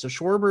in-season trade. So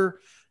Schwarber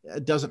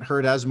doesn't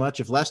hurt as much.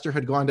 If Lester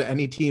had gone to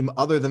any team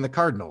other than the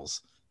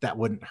Cardinals, that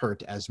wouldn't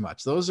hurt as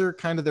much. Those are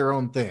kind of their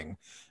own thing.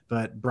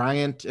 But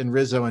Bryant and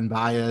Rizzo and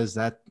Baez,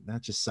 that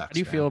just sucks. How do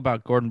you feel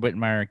about Gordon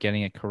Whitmire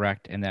getting it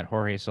correct and that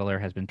Jorge Soler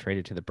has been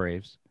traded to the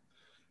Braves?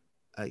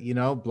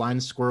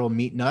 Blind squirrel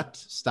meat nut.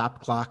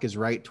 Stop clock is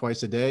right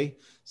twice a day.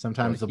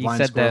 Sometimes the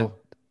blind squirrel.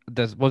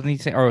 Wasn't he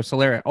saying? Or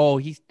Soler?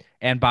 Oh,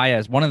 and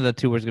Baez. One of the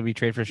two was going to be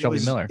traded for Shelby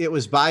Miller. It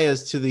was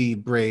Baez to the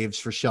Braves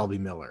for Shelby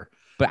Miller.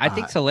 But I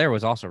think Soler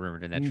was also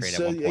rumored in that trade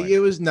at one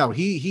point.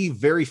 He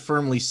very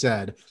firmly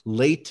said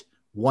late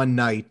one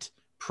night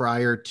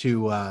prior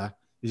to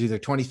it was either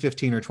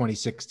 2015 or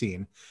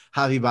 2016,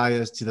 Javi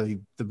Baez to the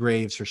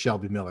Braves for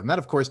Shelby Miller. And that,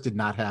 of course, did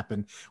not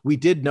happen. We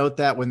did note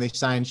that when they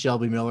signed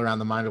Shelby Miller on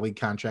the minor league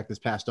contract this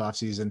past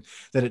offseason,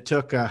 that it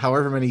took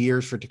however many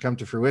years for it to come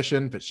to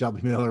fruition, but Shelby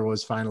Miller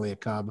was finally a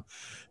Cub.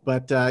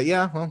 But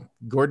Gordon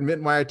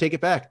Whitmire, take it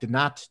back, did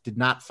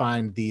not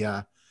find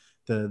the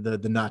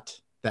nut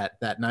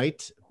that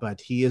night,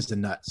 but he is the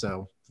nut.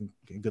 So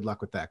good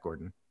luck with that,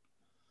 Gordon.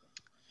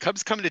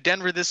 Cubs coming to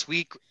Denver this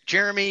week.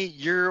 Jeremy,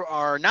 you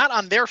are not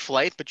on their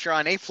flight, but you're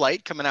on a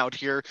flight coming out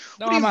here.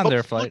 No, I'm on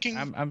their flight.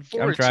 I'm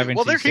driving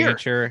to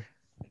Signature.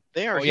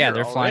 They are here. Yeah,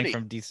 they're already. flying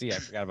from DC. I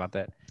forgot about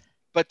that.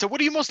 But what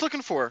are you most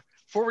looking forward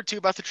to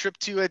about the trip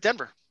to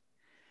Denver?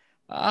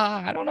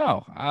 I don't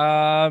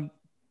know.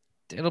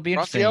 It'll be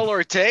interesting.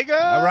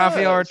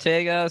 Rafael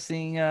Ortega,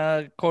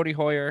 seeing Cody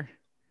Hoyer.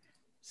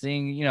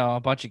 Seeing, a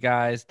bunch of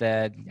guys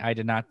that I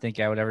did not think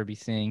I would ever be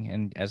seeing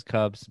and as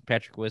Cubs,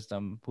 Patrick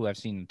Wisdom, who I've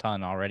seen a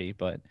ton already,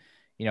 but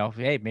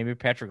hey, maybe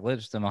Patrick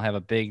Wisdom will have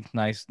a big,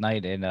 nice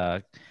night in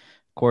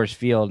Coors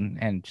Field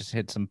and just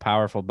hit some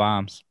powerful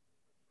bombs.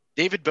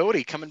 David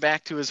Bodie coming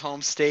back to his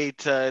home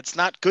state. It's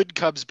not good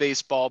Cubs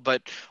baseball,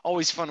 but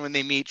always fun when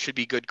they meet. Should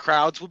be good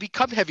crowds. Will be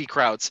Cub heavy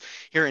crowds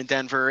here in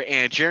Denver,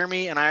 and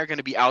Jeremy and I are going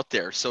to be out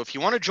there. So if you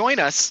want to join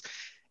us,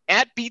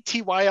 at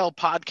BTYL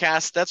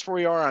Podcast, that's where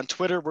we are on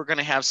Twitter. We're going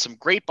to have some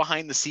great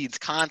behind-the-scenes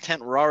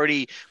content. We're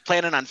already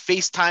planning on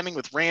FaceTiming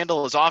with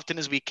Randall as often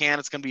as we can.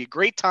 It's going to be a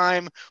great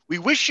time. We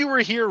wish you were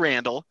here,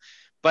 Randall,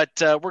 but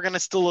we're going to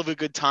still have a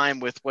good time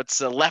with what's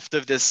left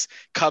of this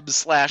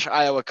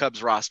Cubs/Iowa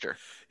Cubs roster.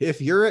 If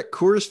you're at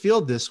Coors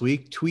Field this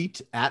week,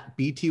 tweet at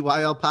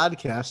BTYL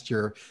Podcast,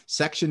 your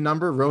section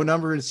number, row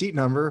number, and seat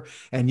number,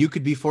 and you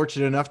could be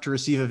fortunate enough to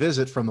receive a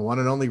visit from the one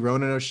and only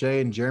Ronan O'Shea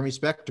and Jeremy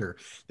Spector.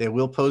 They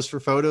will pose for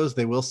photos.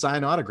 They will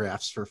sign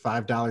autographs for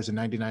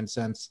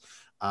 $5.99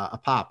 a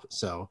pop.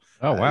 So,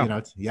 oh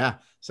wow,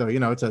 So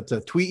it's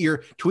a tweet your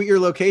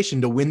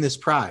location to win this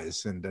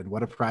prize, and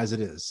what a prize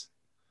it is.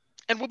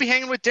 And we'll be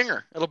hanging with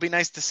Dinger. It'll be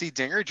nice to see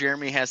Dinger.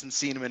 Jeremy hasn't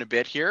seen him in a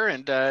bit here,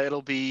 and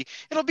it'll be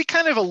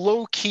kind of a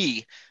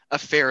low-key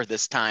affair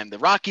this time. The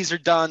Rockies are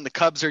done. The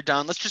Cubs are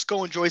done. Let's just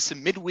go enjoy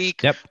some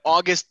midweek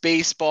August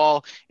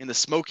baseball in the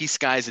smoky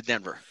skies of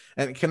Denver.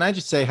 And can I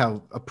just say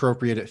how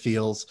appropriate it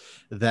feels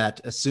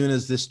that as soon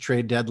as this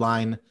trade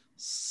deadline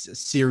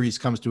series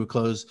comes to a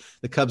close,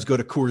 the Cubs go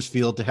to Coors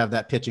Field to have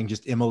that pitching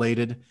just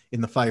immolated in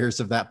the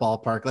fires of that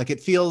ballpark. Like it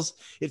feels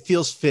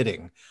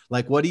fitting.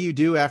 Like, what do you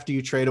do after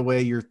you trade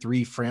away your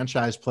 3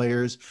 franchise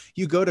players?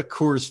 You go to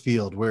Coors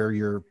Field where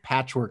your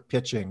patchwork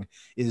pitching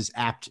is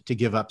apt to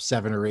give up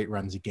 7 or 8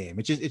 runs a game.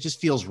 It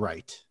just feels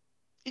right.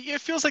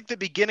 It feels like the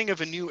beginning of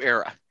a new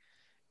era.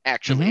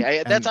 Actually,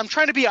 I'm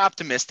trying to be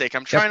optimistic.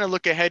 I'm trying to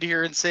look ahead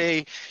here and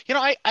say,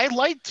 I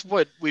liked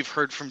what we've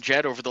heard from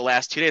Jed over the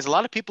last 2 days. A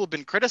lot of people have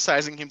been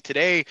criticizing him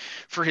today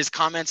for his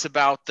comments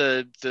about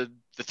the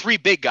 3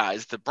 big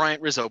guys, the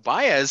Bryant, Rizzo,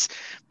 Baez,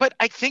 but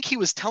I think he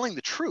was telling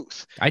the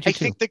truth. I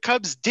think the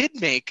Cubs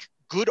did make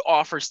good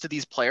offers to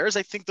these players.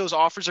 I think those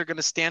offers are going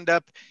to stand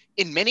up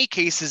in many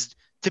cases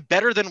to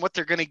better than what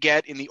they're going to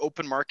get in the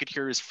open market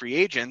here as free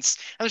agents.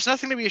 And there's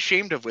nothing to be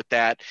ashamed of with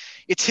that.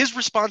 It's his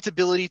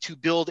responsibility to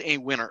build a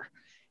winner.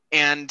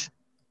 And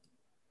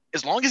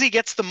as long as he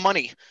gets the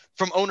money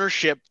from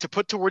ownership to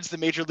put towards the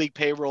major league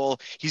payroll,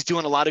 he's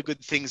doing a lot of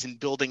good things in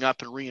building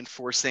up and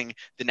reinforcing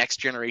the next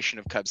generation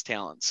of Cubs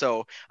talent.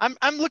 So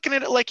I'm looking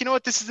at it like,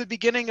 this is the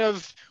beginning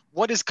of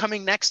what is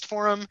coming next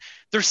for him.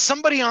 There's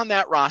somebody on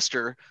that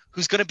roster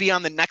who's going to be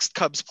on the next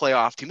Cubs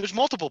playoff team. There's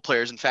multiple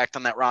players, in fact,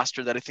 on that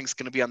roster that I think is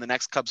going to be on the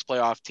next Cubs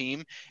playoff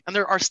team. And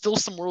there are still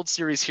some World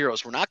Series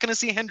heroes. We're not going to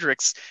see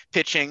Hendricks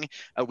pitching.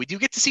 We do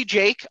get to see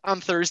Jake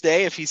on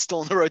Thursday if he's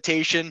still in the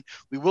rotation.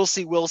 We will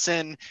see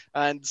Wilson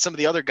and some of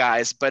the other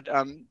guys, but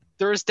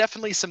there is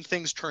definitely some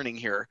things turning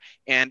here,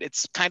 and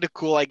it's kind of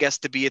cool, I guess,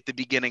 to be at the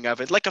beginning of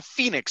it, like a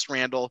phoenix,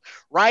 Randall,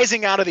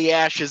 rising out of the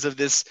ashes of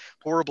this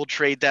horrible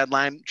trade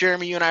deadline.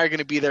 Jeremy, you and I are going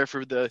to be there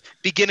for the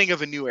beginning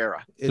of a new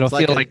era. It'll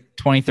feel like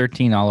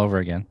 2013 all over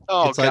again.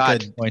 Oh, it's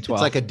God. It's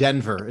like a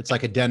Denver. It's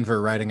like a Denver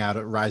rising out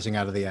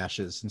of the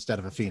ashes instead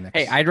of a Phoenix.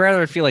 Hey, I'd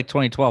rather it feel like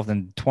 2012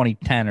 than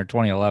 2010 or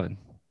 2011.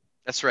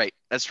 That's right.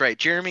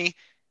 Jeremy,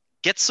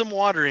 get some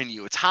water in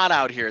you. It's hot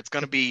out here. It's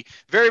going to be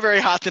very, very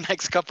hot the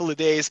next couple of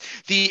days.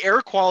 The air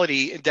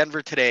quality in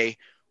Denver today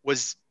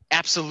was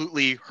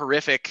absolutely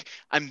horrific.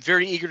 I'm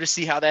very eager to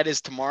see how that is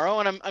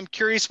tomorrow. And I'm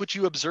curious what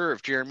you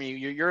observe, Jeremy.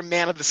 You're a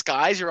man of the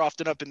skies. You're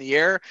often up in the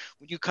air.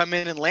 When you come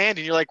in and land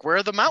and you're like, where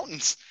are the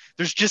mountains?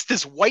 There's just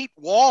this white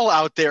wall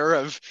out there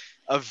of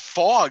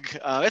fog.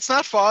 It's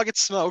not fog,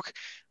 it's smoke.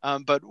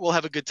 But we'll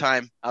have a good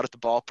time out at the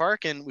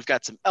ballpark, and we've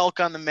got some elk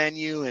on the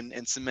menu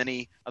and so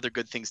many other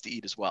good things to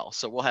eat as well.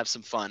 So we'll have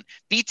some fun.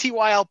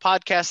 BTYL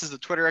Podcast is the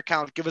Twitter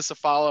account. Give us a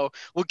follow.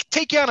 We'll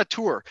take you on a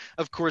tour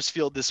of Coors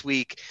Field this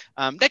week.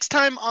 Next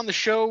time on the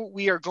show,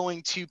 we are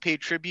going to pay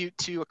tribute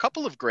to a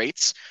couple of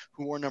greats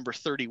who wore number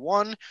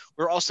 31.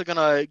 We're also going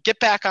to get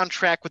back on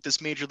track with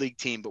this major league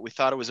team, but we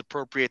thought it was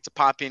appropriate to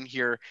pop in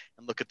here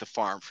and look at the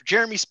farm. For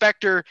Jeremy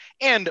Spector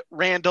and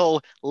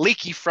Randall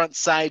Leaky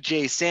Frontside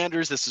Jay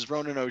Sanders, this is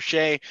Ronan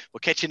O'Shea. We'll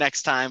catch you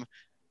next time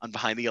on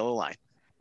Behind the Yellow Line.